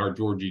fund. And then our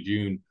Georgie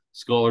June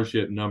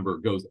scholarship number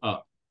goes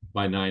up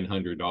by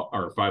 $900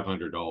 or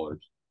 $500.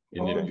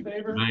 And then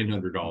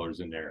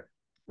 $900 in there.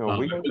 So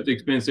we put the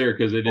expense there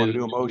because it is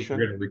do a motion.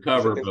 We're going to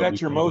recover. Is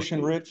that your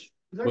motion, Rich?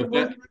 Is that your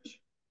motion, Rich?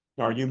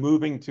 Are you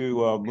moving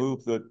to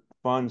move the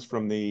funds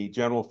from the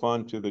general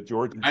fund to the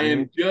Georgie June? I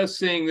am just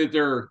saying that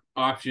there are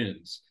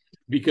options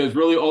because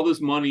really all this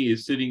money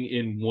is sitting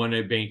in one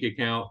bank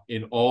account,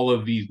 and all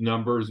of these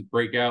numbers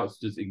breakouts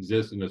just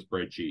exist in a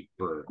spreadsheet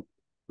for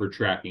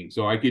tracking.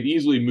 So I could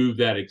easily move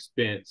that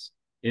expense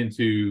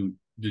into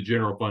the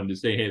general fund to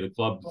say, hey, the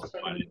club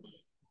decided.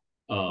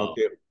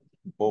 Okay.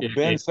 Well,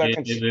 Ben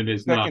seconds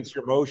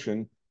your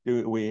motion.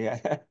 Do we?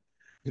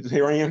 Is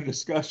there any other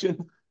discussion?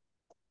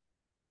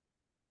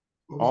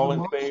 All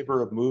in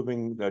favor of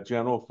moving the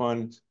general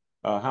fund?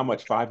 How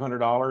much?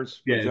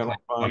 $500 for general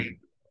fund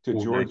to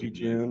Georgie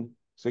June.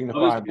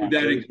 Signify by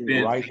raising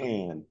your right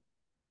hand.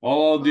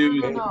 All I'll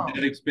do is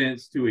that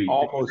expense to a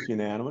almost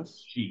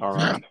unanimous. Sheet. All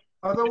right.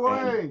 Other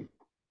way.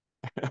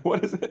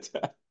 What is it?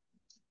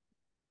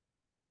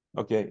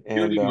 Okay,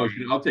 and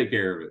motion. I'll take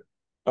care of it.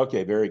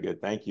 Okay, very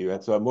good. Thank you.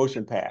 That's a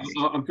motion passed.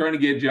 I'm trying to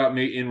get a job.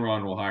 Maybe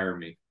Enron will hire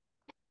me.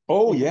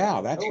 Oh yeah,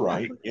 that's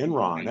right.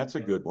 Enron, that's a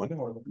good one.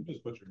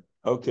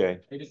 Okay.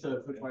 Hey, just a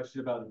quick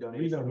question about the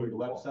donation on the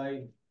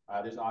website.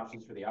 There's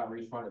options for the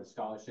outreach fund or the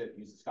scholarship.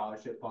 Use the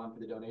scholarship fund for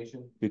the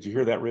donation. Did you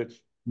hear that,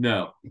 Rich?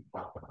 No.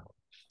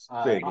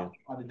 Say again.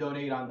 On the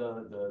donate on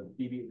the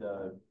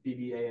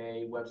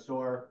BBAA web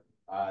store,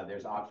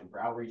 there's an option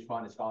for outreach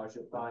fund and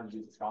scholarship fund.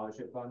 Use the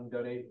scholarship fund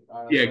donate.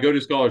 Yeah, go to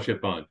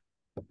scholarship fund.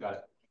 Got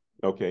it.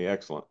 Okay,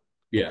 excellent.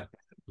 Yeah.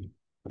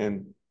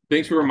 And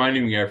thanks for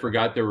reminding me. I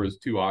forgot there was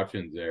 2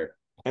 options there.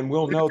 And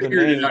we'll know the name.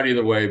 It out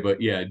either way,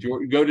 but yeah,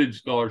 go to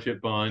scholarship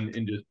fund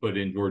and just put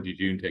in Georgie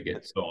June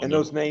tickets. So and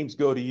those names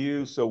go to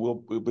you, so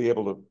we'll be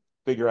able to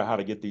figure out how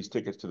to get these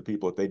tickets to the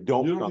people if they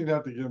don't. You don't even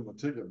have to give them a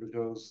ticket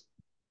because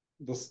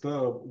the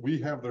stub, we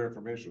have their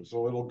information,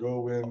 so it'll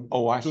go in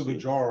to the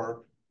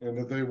jar. And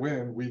if they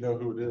win, we know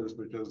who it is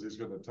because he's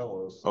going to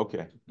tell us.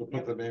 Okay. To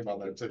put the name on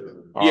that ticket.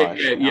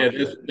 Yeah.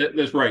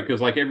 That's right.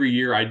 Because like every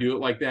year I do it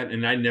like that,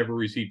 and I never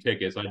receive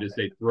tickets. I just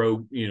say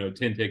throw 10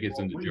 tickets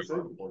in the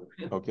jar.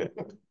 Okay.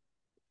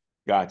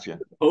 Gotcha.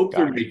 Hope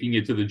they're making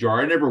it to the jar.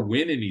 I never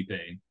win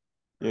anything.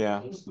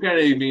 Yeah. Kind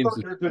of means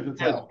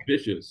it's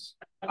suspicious.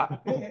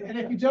 And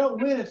if you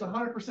don't win, it's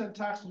 100%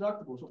 tax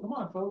deductible. So come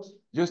on, folks.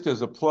 Just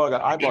as a plug,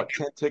 I bought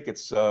 10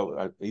 tickets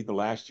either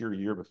last year or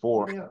year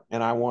before, Yeah.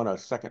 and I won a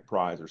second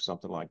prize or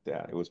something like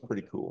that. It was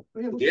pretty cool.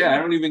 Yeah, I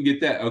don't even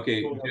get that.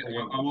 Okay,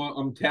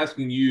 I'm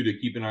tasking you to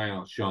keep an eye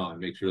on Sean,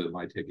 make sure that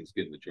my tickets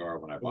get in the jar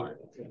when I buy them.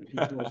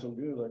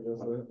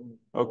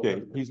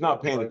 Okay, he's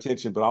not paying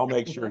attention, but I'll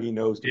make sure he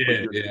knows to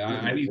put your. Yeah,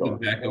 I need some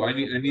backup. I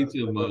need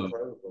some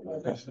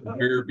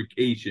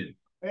verification.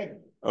 Hey.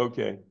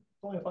 Okay.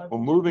 Well,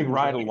 moving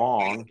right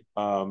along,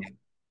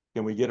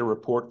 can we get a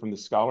report from the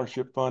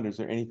scholarship fund? Is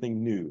there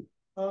anything new?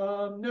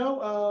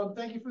 No,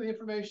 thank you for the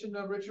information,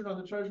 Richard, on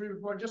the Treasury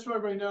report. Just so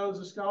everybody knows,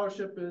 the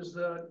scholarship is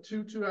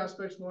two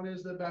aspects. One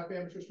is the Back Bay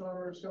Amateur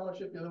Astronomer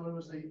Scholarship. The other one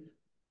was the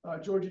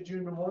Georgia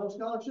June Memorial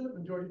Scholarship.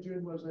 And Georgia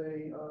June was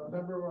a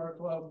member of our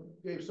club,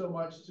 gave so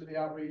much to the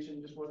outreach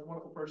and just was a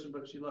wonderful person,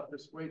 but she left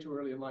us way too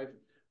early in life.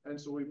 And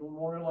so we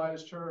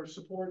memorialized her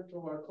support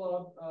of our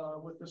club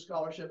with the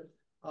scholarship.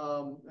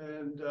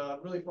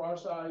 Really for our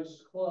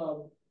size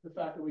club, the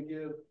fact that we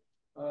give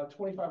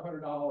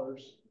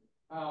 $2,500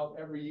 out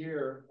every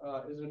year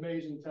is an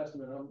amazing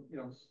testament. I'm,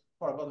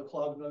 part of other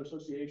clubs and other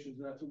associations,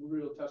 and that's a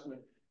real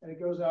testament. And it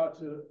goes out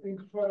to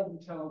incredibly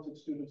talented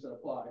students that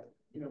apply,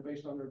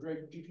 based on their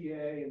great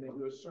GPA, and they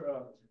do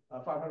a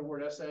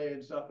 500-word essay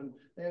and stuff, and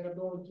they end up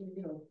going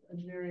to,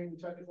 engineering,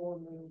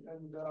 technical,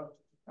 and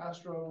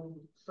astro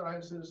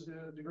sciences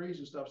degrees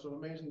and stuff. So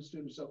amazing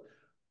students. So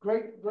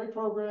great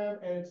program,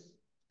 and it's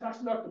tax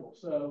deductible.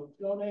 So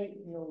donate,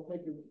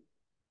 take your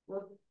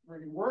work where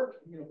you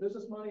work,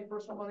 business money,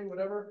 personal money,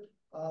 whatever.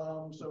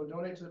 So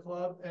donate to the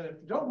club. And if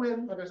you don't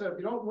win, like I said, if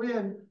you don't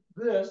win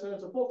this, then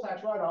it's a full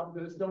tax write-off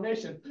because it's a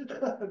donation.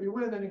 If you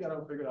win, then you got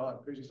to figure all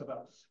that crazy stuff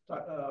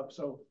out.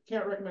 So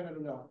can't recommend it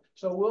enough.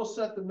 So we'll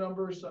set the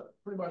numbers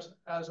pretty much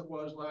as it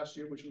was last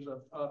year, which was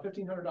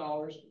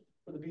 $1,500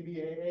 for the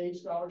BBAA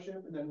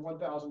scholarship, and then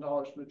 $1,000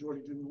 for the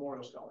Georgia June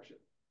Memorial Scholarship.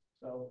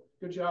 So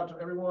good job to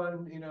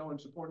everyone, in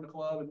supporting the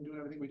club and doing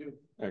everything we do.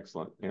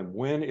 Excellent. And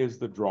when is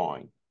the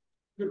drawing?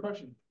 Good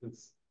question.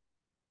 It's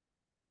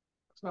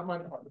not my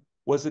department.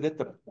 Was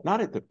it not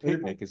at the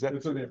picnic? Is that?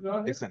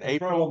 It's in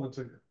April.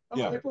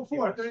 Yeah. April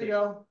 4th. There you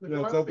go.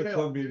 Yeah, it's at the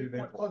club meeting.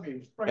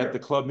 At the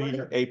club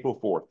meeting, April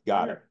 4th.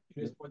 Got it.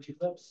 Here's Pointy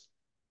Lips.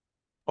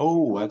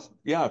 Oh,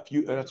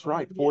 that's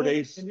right. 4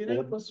 days.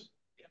 Indianapolis.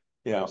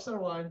 Yeah.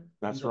 Centerline.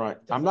 That's right.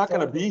 I'm not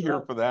going to be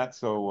here for that,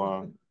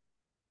 so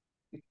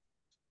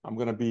I'm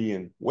going to be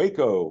in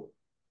Waco.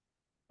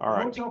 All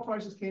right. Hotel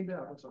prices came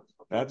down.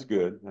 That's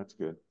good. That's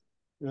good.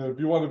 Yeah, if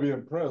you want to be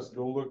impressed,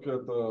 go look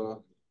at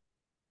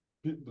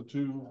the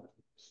two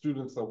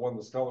students that won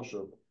the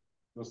scholarship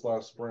this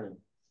last spring.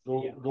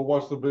 Go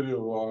watch the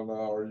video on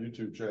our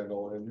YouTube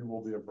channel, and you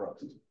will be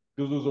impressed.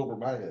 Because it was over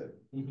my head.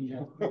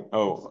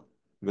 Oh,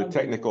 the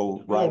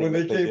technical writing. When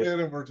they came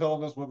in and were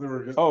telling us what they were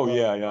getting. Oh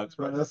yeah, that's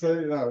right.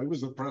 Essay, yeah, it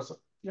was impressive.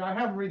 Yeah, I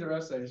have them read their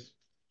essays.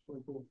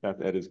 Really cool.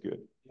 That is good.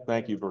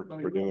 Thank you for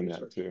doing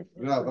that too.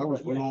 Yeah, that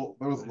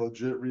was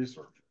legit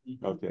research.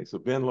 Okay, so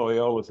Ben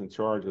Loyola is in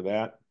charge of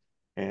that,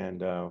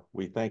 and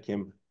we thank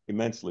him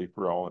immensely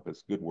for all of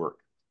his good work.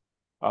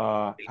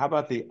 How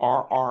about the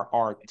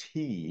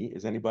RRRT?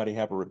 Does anybody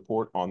have a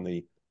report on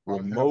the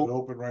remote? It's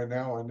open right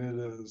now, and it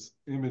is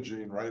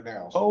imaging right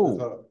now.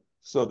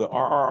 So the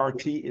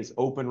RRRT is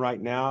open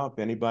right now. If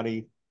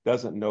anybody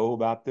doesn't know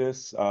about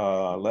this,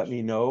 let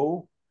me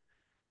know,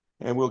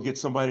 and we'll get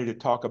somebody to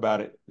talk about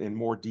it in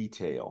more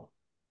detail.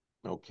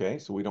 Okay,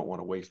 so we don't want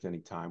to waste any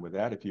time with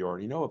that if you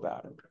already know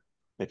about it.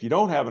 If you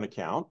don't have an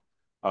account,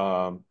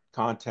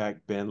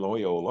 contact Ben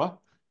Loyola,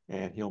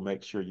 and he'll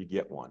make sure you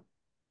get one.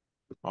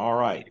 All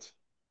right.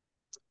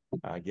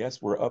 I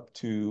guess we're up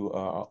to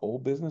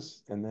old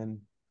business and then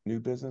new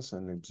business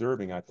and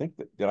observing. I think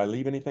did I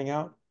leave anything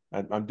out?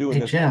 I'm doing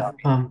this. Jeff,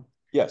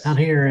 yes. Out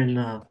here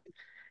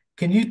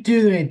can you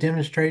do a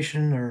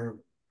demonstration or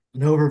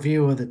an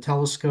overview of the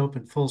telescope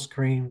in full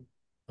screen?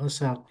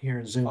 Us out here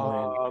in Zoom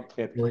land.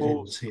 At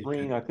full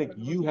screen, I think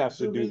you have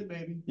to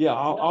do. Yeah,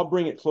 I'll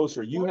bring it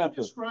closer. You have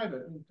to describe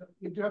it.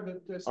 You do have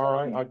the all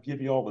right, I'll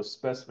give you all the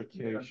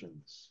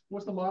specifications.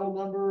 What's the model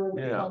number?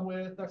 What you come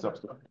with?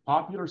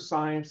 Popular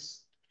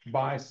Science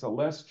by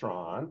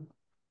Celestron.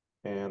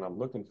 And I'm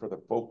looking for the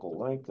focal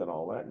length and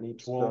all that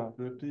neat stuff.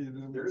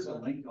 1250. There's a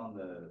link on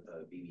the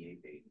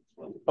BBA page as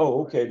well.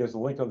 Oh, okay. There's a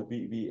link on the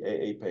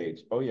BBAA page.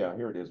 Oh yeah,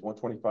 here it is.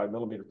 125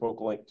 millimeter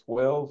focal length,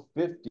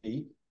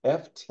 1250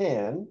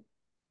 f10.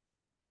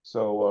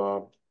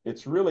 So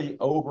it's really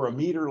over a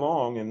meter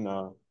long in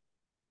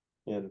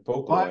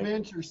focal 5 length.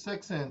 inch or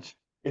 6 inch?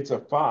 It's a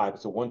 5.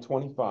 It's a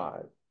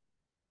 125.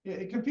 Yeah,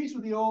 it competes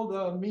with the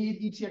old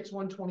Meade ETX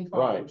 125,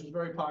 right, which is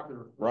very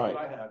popular. That's right.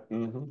 what I have.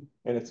 And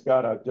it's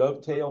got a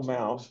dovetail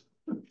mount.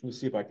 Let me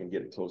see if I can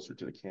get it closer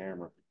to the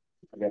camera.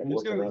 I got to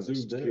work around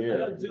this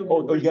chair.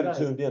 Oh, you got it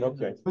zoomed in.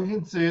 Okay. We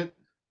can see it.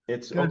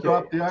 It's gonna okay.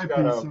 drop the It's eyepiece.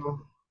 got a So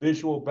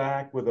visual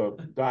back with a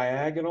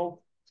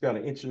diagonal. It's got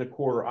an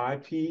 1.25"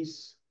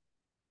 eyepiece.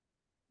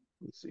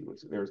 Let's see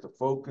there's the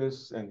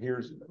focus, and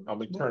here's I'll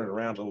be turning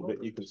around a little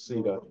bit. You can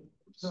see the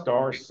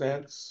star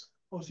sense.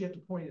 Oh, so you have to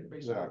point it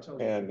basically. Yeah. It tells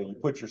you. And you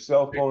put your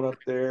cell phone up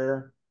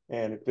there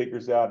and it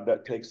figures out,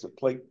 that takes a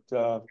plate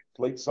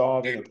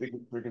solving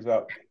and figures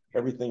out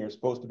everything you're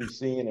supposed to be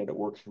seeing, and it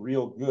works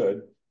real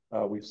good.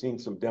 We've seen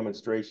some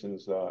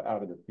demonstrations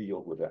out in the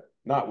field with that.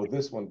 Not with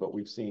this one, but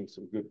we've seen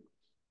some good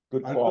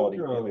quality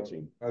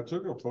imaging. I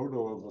took a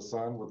photo of the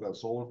sun with that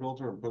solar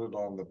filter and put it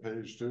on the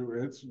page too.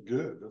 It's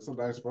good. It's a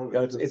nice photo.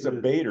 Yeah, it's a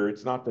Bader.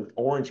 It's not the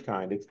orange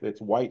kind.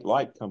 It's white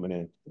light coming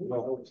in.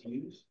 Oh, it's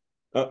used?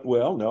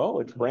 Well, no,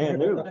 it's brand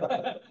new.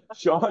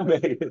 Sean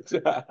made it.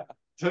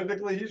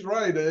 Technically, he's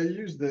right. I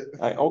used it.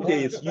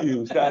 Okay, it's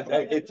used.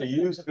 It's a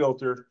used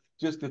filter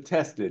just to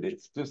test it.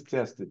 It's just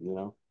tested, you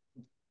know.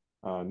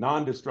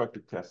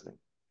 Non-destructive testing.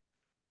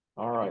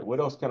 All right, what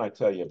else can I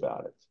tell you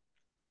about it?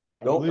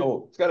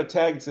 It's got a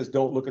tag that says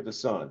 "Don't look at the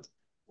sun."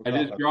 I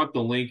just dropped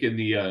the link in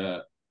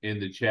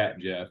the chat,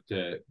 Jeff,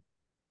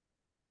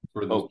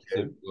 for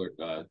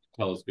the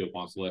telescope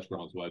on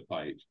Celestron's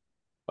webpage.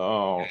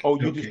 Oh,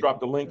 you just dropped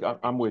the link.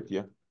 I'm with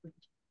you.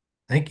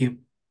 Thank you.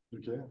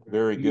 Okay.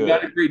 Very good. You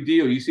got a great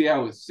deal. You see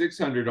how it's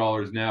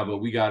 $600 now, but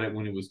we got it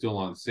when it was still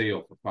on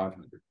sale for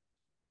 $500.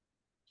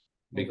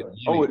 They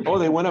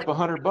went up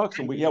 $100,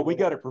 and we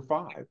got it for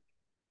 $5.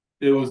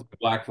 It was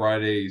Black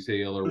Friday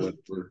sale or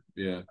whatever.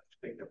 Yeah.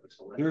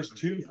 There's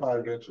 2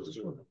 5-inches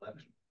too.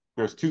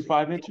 There's 2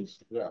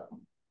 5-inches. Yeah.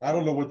 I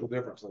don't know what the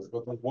difference is,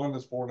 but the one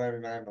is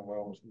 $4.99, the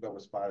one that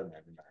was $5.99.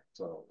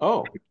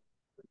 So.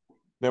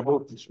 They're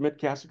both Schmidt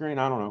Cassegrain.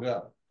 I don't know.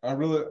 Yeah, I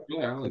really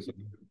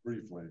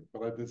briefly,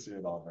 but I did see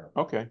it on there.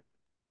 Okay.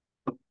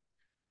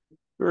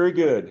 Very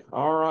good.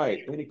 All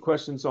right. Any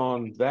questions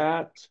on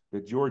that?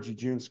 The Georgia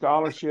June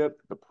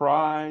Scholarship, the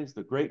prize,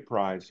 the great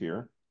prize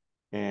here,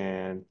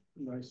 and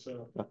Nice.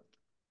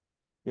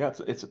 yeah,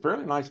 it's a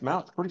fairly nice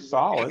mount. It's pretty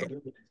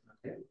solid.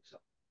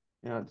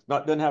 Yeah, it's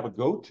not, doesn't have a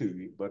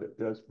go-to, but it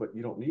does. But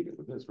you don't need it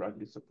with this, right?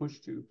 It's a push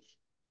tube.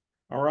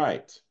 All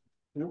right.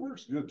 It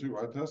works good too.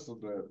 I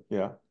tested that.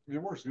 Yeah.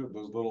 It works good.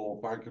 Those little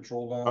fine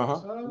control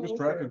lines. It was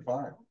tracking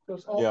fine. So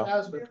it's all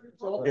as.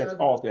 It's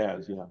all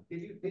as, yeah.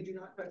 Did you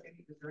not touch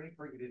any? Is there any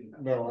part you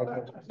didn't? No,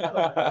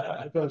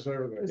 I touched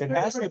everything.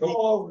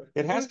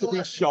 It has to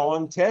be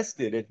Sean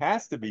tested. It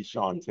has to be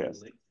Sean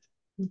tested.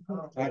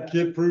 I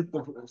kid-proof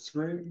the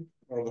screen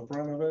or the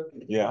front of it.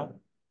 Yeah.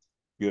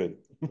 Good.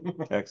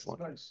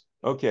 Excellent. Nice.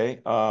 Okay.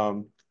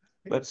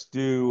 Let's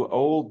do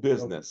old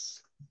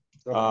business.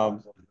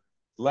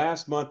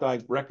 Last month I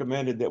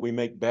recommended that we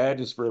make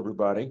badges for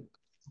everybody,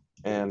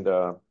 and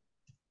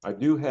I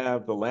do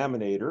have the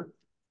laminator,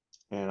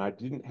 and I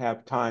didn't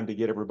have time to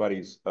get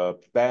everybody's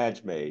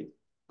badge made,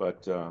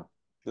 but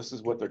this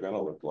is what they're going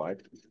to look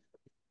like.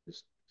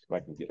 Just if I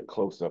can get a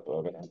close-up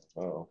of it.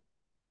 Oh,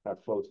 how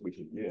close we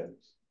should get.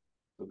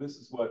 So this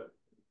is what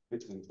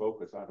fits in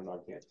focus. I don't know.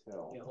 I can't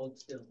tell. Yeah, hold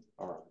still.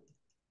 All right.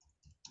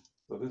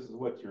 So this is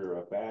what your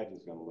badge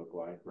is going to look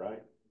like,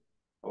 right?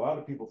 A lot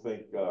of people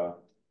think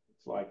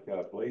it's like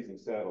Blazing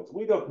Saddles.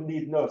 We don't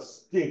need no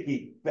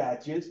sticky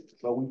badges,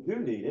 but we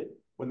do need it.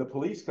 When the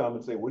police come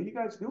and say, "What are you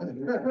guys doing?"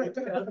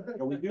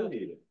 And we do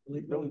need it.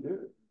 We really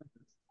do.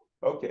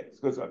 Okay,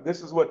 because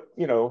this is what,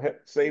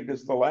 saved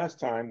us the last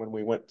time when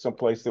we went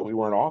someplace that we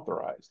weren't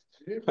authorized.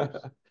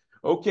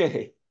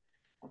 Okay.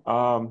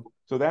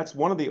 So that's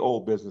one of the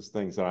old business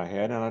things that I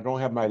had, and I don't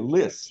have my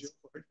list.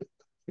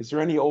 Is there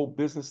any old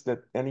business that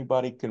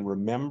anybody can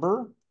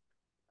remember?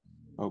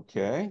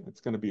 Okay,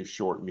 it's going to be a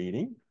short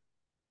meeting.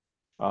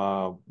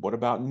 What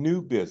about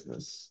new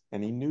business?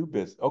 Any new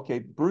business? Okay,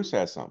 Bruce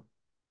has some.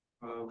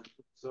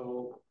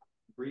 So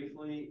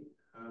briefly,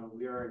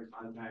 we are in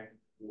contact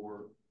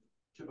for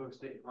Chippewa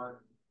State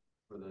Park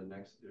for the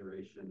next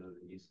iteration of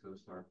the East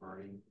Coast Star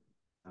Party.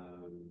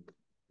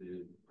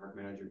 The park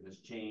manager has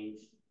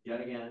changed yet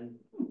again,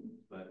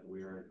 but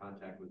we are in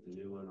contact with the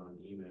new one on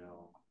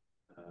email.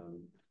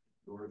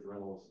 George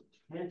Reynolds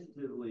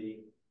tentatively,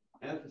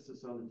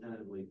 emphasis on the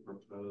tentatively,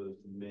 proposed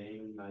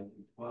May 9th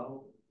and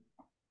 12th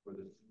for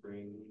the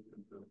spring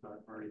Star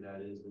Party.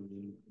 That is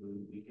in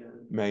the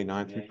weekend. May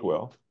 9th through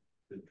 12th.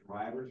 The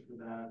drivers for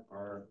that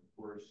are, of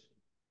course,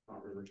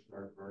 Hot River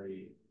Star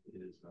Party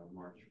is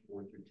March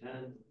 4th through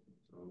 10th.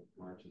 So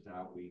March is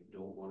out. We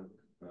don't want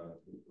to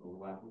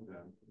overlap with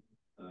them.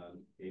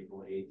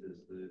 April 8th is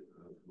the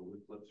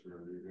Flips.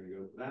 Remember, you're going to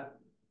go for that.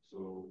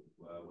 So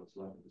what's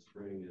left of the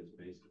spring is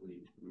basically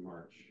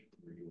March.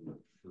 We're doing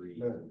free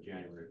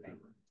January,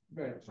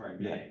 February. Sorry,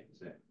 May.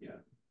 Yeah.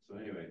 So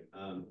anyway,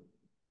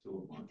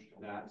 so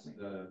that's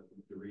the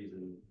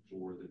reason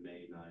for the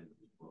May 9th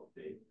and 12th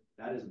date.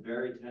 That is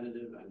very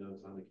tentative. I know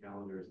it's on the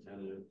calendar as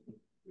tentative.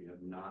 We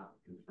have not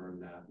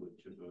confirmed that with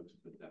Chip Oaks,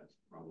 but that's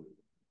probably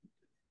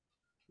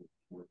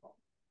more possible.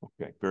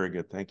 Okay, very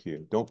good. Thank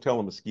you. Don't tell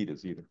the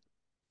mosquitoes either.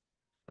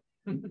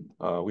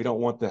 We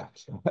don't want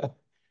that.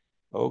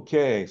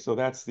 Okay, so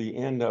that's the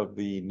end of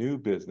the new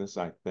business,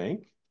 I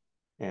think.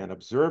 And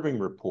observing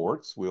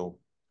reports, we'll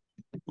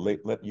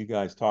let you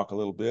guys talk a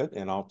little bit,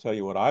 and I'll tell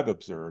you what I've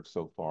observed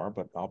so far,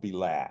 but I'll be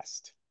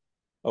last.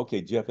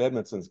 Okay, Jeff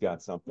Edmondson's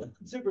got something.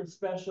 Super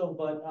special,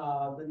 but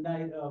the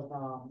night of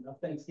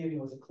Thanksgiving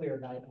was a clear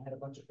night. I had a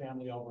bunch of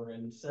family over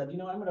and said, you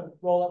know, I'm gonna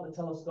roll up the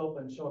telescope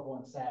and show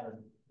everyone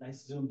Saturn. I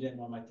zoomed in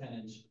on my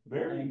 10-inch.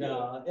 Very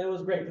good. It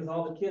was great because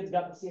all the kids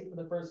got to see it for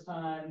the first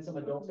time. Some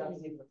adults got to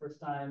see it for the first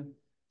time.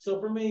 So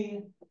for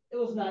me, it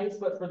was nice,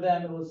 but for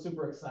them, it was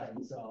super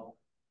exciting. So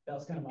that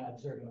was kind of my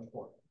observing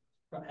report.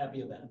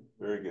 Happy event.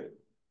 Very good.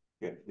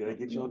 Good. Did I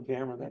get you on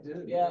camera? That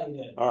did. Yeah,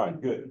 you did. All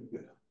right, good.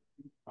 Good.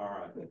 All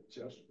right.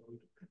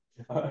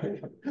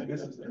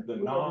 This is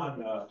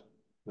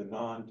the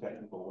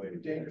non-technical way.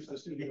 Dangerous to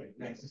studio.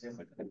 Nice.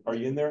 Are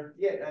you in there?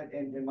 Yeah,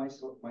 and my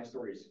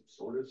story is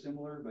sort of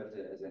similar, but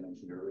as I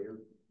mentioned earlier,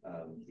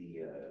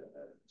 the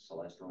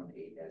Celestron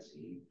 8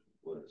 SE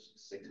was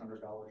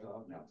 $600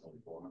 off. Now it's only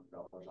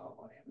 $400 off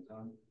on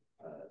Amazon.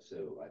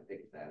 So I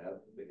picked that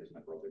up because my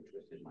brother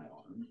twisted my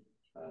arm.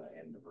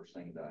 And the first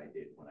thing that I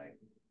did when I,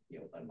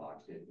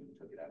 unboxed it and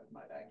took it out in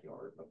my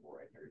backyard before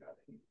I figured out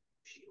any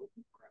shield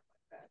and crap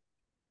like that,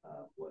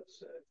 was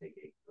take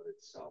a good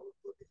solid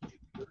look at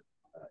Jupiter.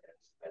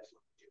 That's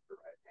what Jupiter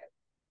I've had.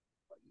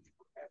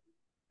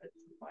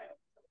 My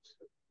own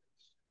telescope.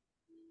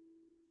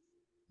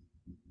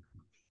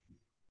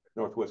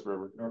 Northwest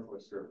River.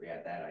 Northwest River,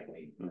 yeah, that I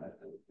made.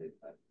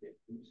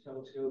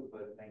 Telescope,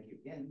 but thank you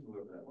again,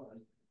 whoever that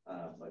was.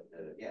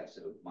 Yeah,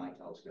 so my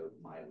telescope,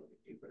 my look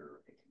at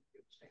Jupiter, it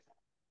can stay.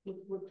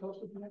 What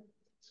telescope you have?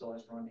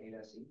 Celestron 8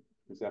 SE.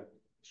 Is that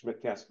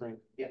Schmidt Cassegrain?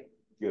 Yeah.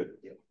 Good.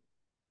 Yeah.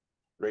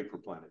 Great for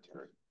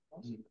planetarium.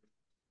 Awesome.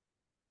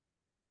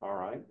 All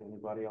right.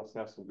 Anybody else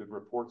have some good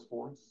reports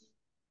for us?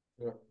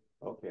 Yeah.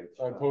 Okay.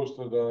 I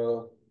posted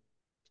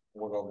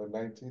one on the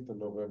 19th of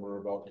November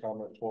about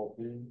Comet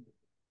 12B,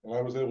 and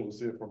I was able to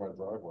see it from my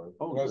driveway.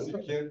 Oh, and I see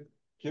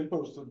Kim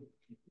posted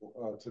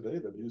today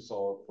that he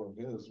saw it from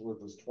his with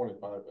his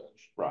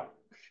 25-inch. Right.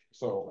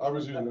 So I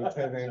was using a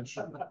 10-inch,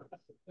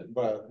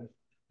 but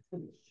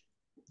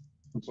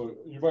so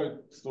you might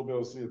still be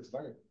able to see it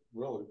tonight,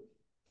 really.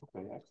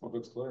 Okay, excellent. If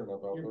it's clear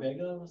enough out Your there.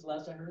 Vega was the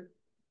last I heard.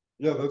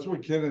 Yeah, that's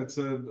what Ken had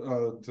said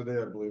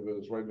today, I believe it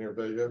was right near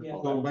Vega.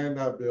 Yeah. They might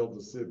not be able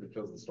to see it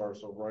because the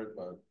star's so bright,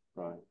 but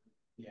Right.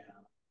 Yeah.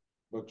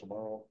 but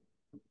tomorrow,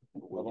 I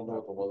We'll don't know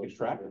what the we weather's can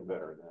track gonna it be.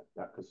 better than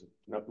that because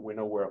we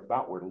know where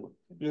to look.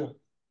 Yeah.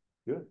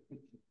 Good.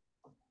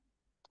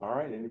 All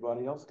right.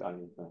 Anybody else got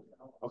anything?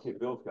 Okay,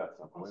 Bill's got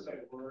something. I'll say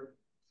a word.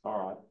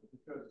 All right.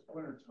 Because it's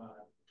winter time.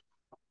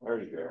 There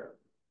you go.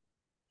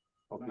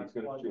 Okay,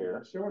 he's gonna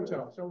share. Show and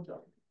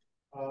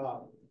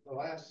tell. The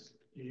last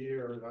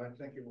year, I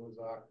think it was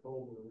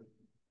October,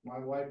 my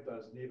wife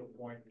does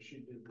needlepoint, she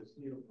did this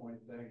needlepoint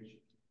thing, she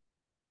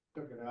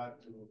took it out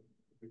to,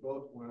 we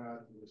both went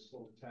out to this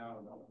little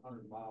town about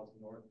 100 miles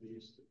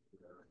northeast of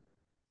there.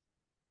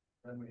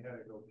 Then we had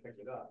to go pick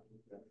it up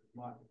that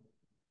month.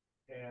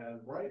 And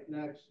right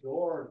next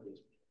door to this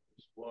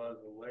place was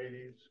a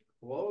ladies'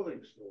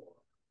 clothing store.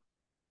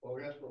 Well,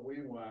 guess where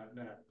we went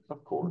next?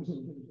 Of course.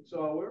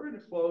 So we were in a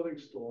clothing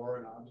store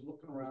and I was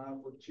looking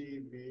around for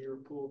TV or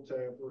pool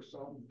table or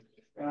something.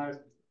 And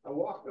I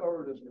walked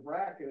over to this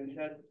rack and it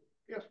had,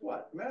 guess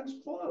what? Men's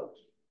clothes.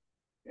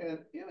 And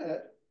in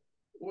it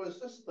was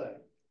this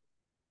thing.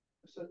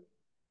 I said,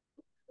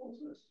 what's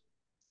this?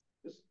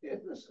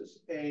 This is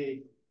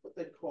what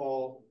they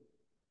call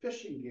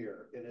fishing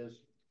gear. It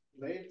is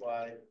made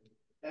by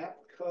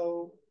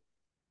APCO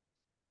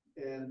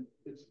and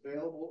it's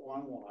available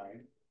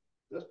online.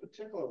 This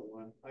particular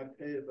one, I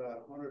paid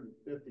about $150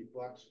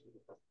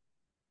 for.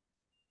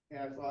 And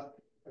I thought,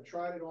 I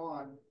tried it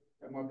on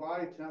and my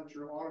body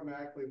temperature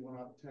automatically went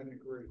up 10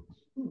 degrees.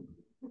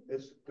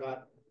 It's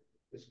got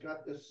this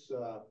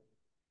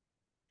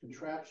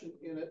contraption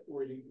in it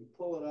where you can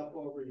pull it up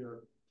over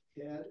your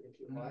head if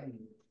you like,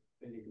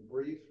 and you can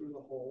breathe through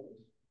the holes.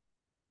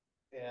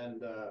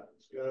 And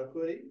it's got a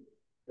hoodie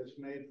that's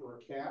made for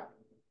a cap.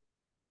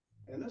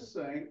 And this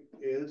thing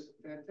is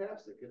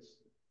fantastic. It's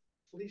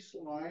fleece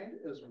lined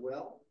as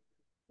well.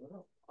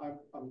 I'm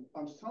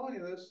telling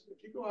you this,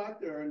 if you go out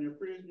there and you're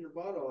freezing your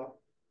butt off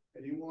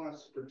and you want to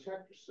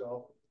protect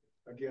yourself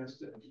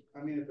against it,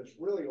 I mean, if it's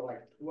really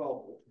like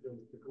 12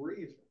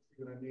 degrees,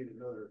 you're going to need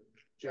another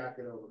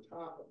jacket over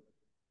top of it.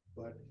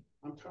 But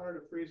I'm tired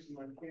of freezing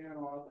my can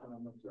off and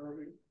I'm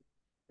observing,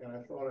 and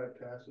I thought I'd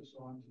pass this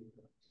on to you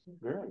guys.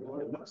 Very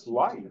good. It looks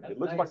light. It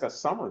looks like a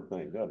summer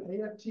thing, doesn't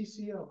it?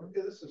 AFTCO.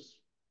 This is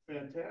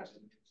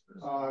fantastic.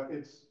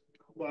 It's,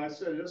 well, I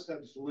said this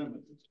has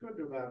limits. It's good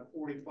to about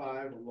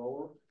 45 or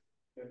lower.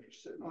 If you're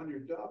sitting on your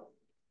duck,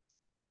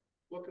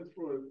 looking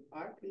through an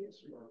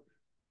eyepiece or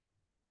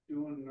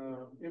doing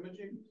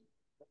imaging,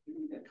 you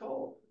can get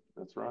cold.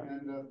 That's right.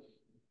 And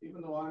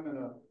even though I've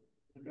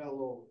got a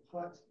little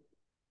hut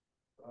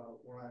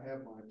where I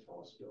have my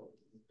telescope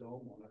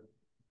dome on it,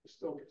 it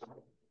still gets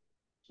cold.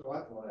 So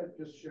I thought I'd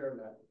just share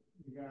that.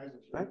 You guys.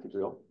 Thank you,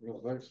 Bill. Yeah,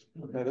 thanks.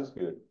 That is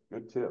good.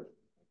 Good tip.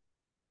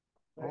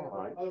 They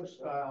have other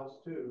styles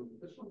too.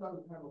 This one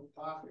doesn't have a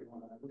pocket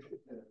on it. I wish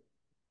it did.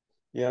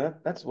 Yeah,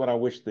 that's what I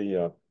wish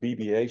the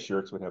BBAA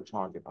shirts would have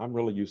pocket. I'm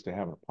really used to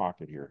having a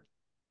pocket here.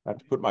 I have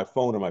to put my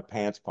phone in my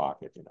pants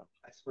pocket, you know.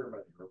 I swear by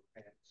the rope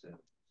pants.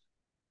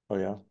 Oh,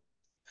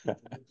 yeah?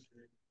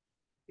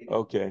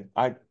 Okay,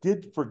 I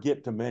did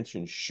forget to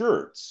mention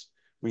shirts.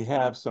 We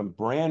have some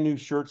brand new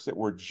shirts that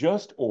were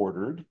just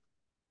ordered.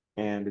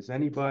 And is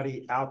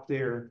anybody out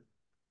there,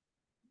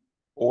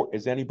 or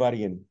is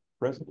anybody in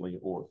presently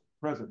or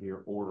present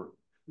here order?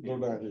 They're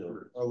not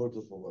here. I looked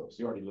at the list.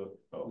 You already looked?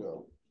 Oh,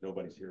 Yeah.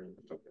 nobody's here.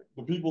 Okay.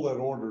 The people that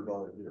ordered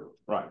aren't here.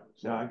 Right.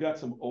 Now I got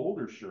some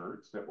older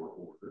shirts that were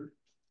ordered,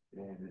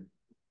 and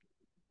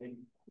I think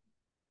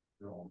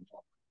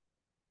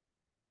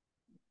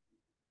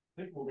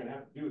what we're gonna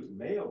have to do is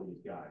mail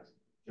these guys.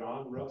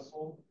 John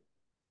Russell,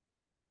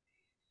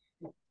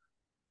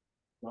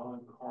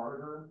 John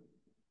Carter.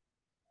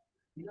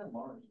 You got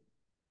Mars.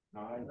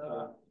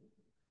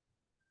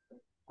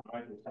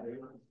 Michael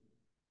Taylor,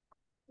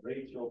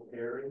 Rachel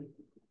Perry.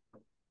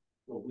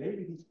 Well,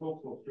 maybe these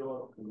folks will show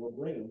up and we'll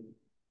bring them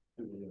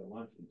to the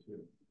luncheon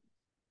too.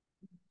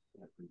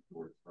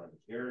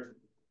 Eric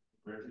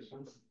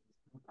Richardson,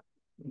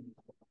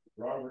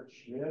 Robert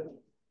Schmidt,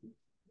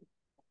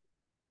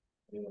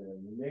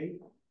 and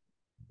Nate.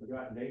 We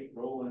got Nate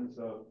Rowland's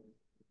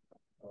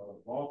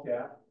ball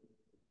cap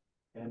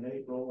and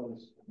Nate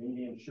Rowland's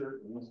medium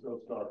shirt and East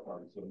Coast Star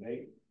Party. So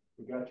Nate,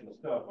 we got your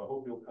stuff. I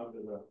hope you'll come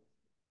to the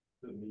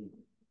meeting.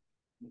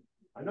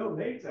 I know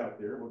Nate's out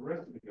there with the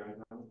rest of the guys.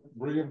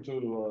 Bring him to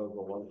the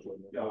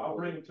luncheon. Yeah, I'll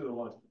bring him to the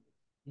luncheon.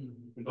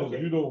 Because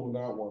you do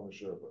not want to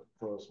ship it,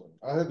 trust me.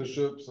 I had to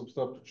ship some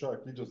stuff to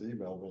Chuck. He just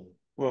emailed me.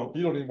 Well,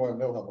 you don't even want to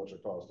know how much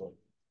it cost him.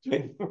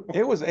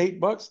 It was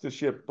 $8 to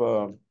ship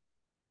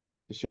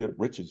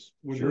Rich's.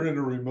 When you're in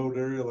a remote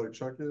area like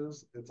Chuck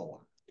is, it's a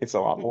lot. It's a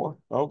lot more.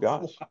 Oh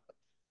gosh.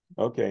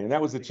 Okay, and that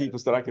was the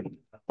cheapest that I could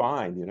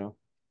find, you know.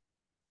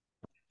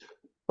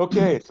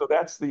 Okay, so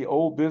that's the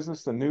old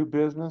business, the new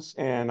business,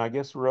 and I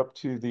guess we're up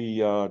to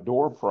the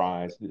door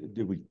prize.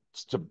 Did we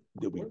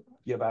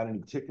give out any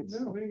tickets?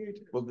 No, we didn't get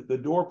tickets. Well, the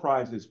door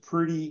prize is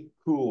pretty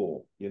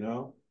cool, you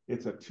know.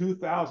 It's a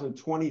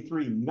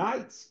 2023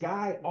 Night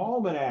Sky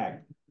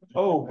Almanac.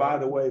 Oh, by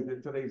the way,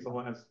 this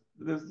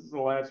is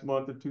the last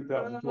month of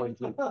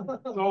 2023.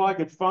 That's all I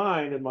could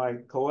find in my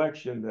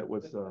collection that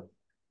was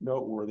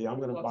noteworthy.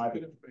 I'm going to buy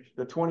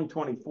the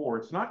 2024.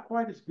 It's not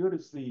quite as good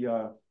as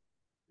the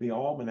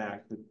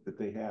almanac that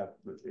they have,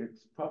 but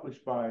it's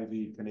published by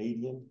the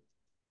Canadian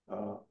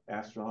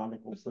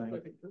astronomical thing.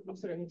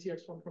 Looks like an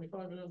ETX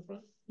 125 in the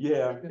front.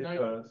 Yeah, it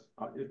does.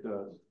 It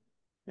does.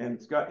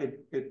 And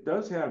it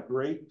does have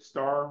great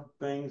star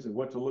things and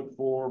what to look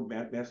for,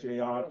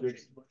 Messier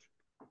objects.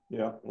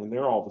 Yeah, and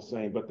they're all the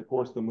same, but of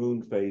course the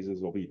moon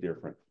phases will be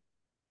different.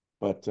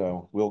 But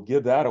we'll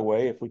give that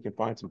away if we can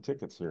find some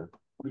tickets here.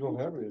 We don't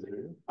have any, do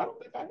you? I don't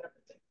think I have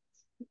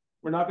tickets.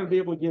 We're not going to be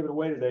able to give it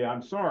away today.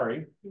 I'm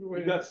sorry.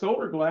 We got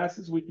solar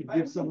glasses. We can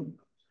give some.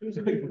 Who's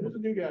the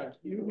new guy?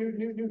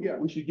 New guy.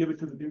 We should give it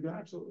to the new guy.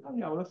 Absolutely. Oh,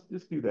 yeah, let's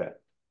just do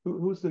that.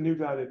 Who's the new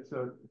guy that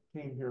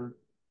came here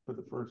for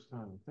the first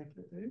time? Thank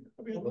you. There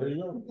you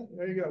go.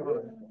 There you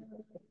go.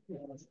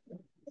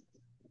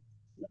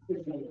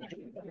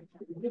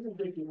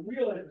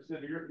 Real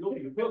interested, you'll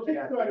be hooked.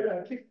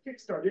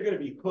 Kickstart. You're going to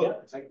be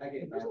hooked. I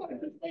get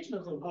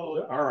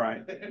All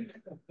right. And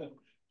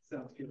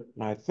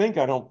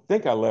I don't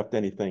think I left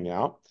anything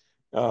out.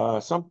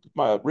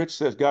 Rich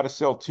says got to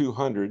sell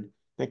 200. I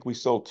think we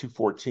sold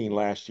 214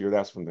 last year.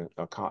 That's from the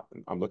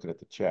I'm looking at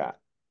the chat.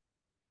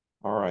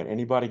 All right.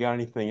 Anybody got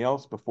anything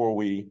else before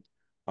we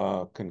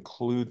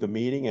conclude the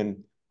meeting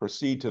and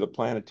proceed to the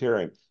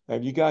planetarium?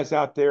 Have you guys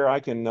out there?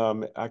 I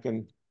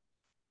can.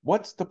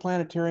 What's the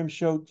planetarium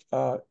show,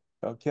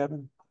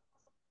 Kevin?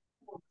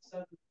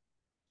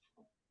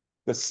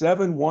 The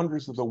 7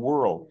 Wonders of the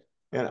World.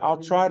 And I'll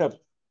try to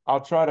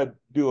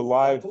do a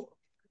live.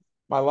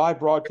 My live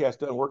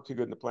broadcast doesn't work too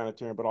good in the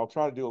planetarium, but I'll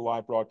try to do a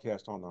live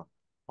broadcast on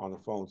the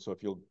phone. So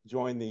if you'll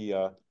join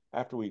the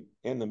after we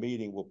end the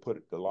meeting, we'll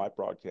put the live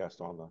broadcast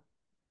on the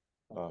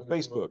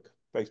Facebook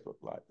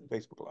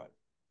Live.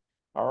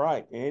 All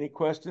right. Any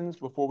questions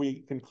before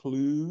we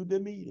conclude the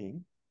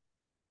meeting?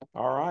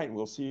 All right.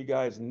 We'll see you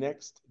guys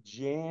next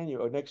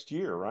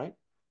year, right?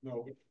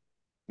 No.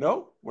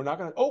 No, we're not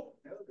going to. Oh,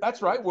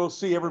 that's right. We'll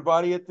see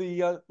everybody at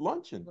the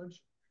luncheon.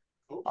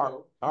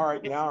 All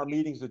right. Now our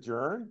meeting's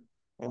adjourned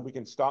and we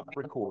can stop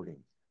recording.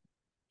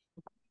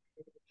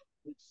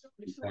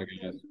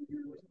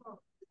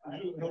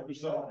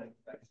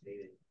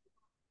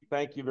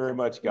 Thank you very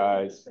much,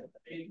 guys.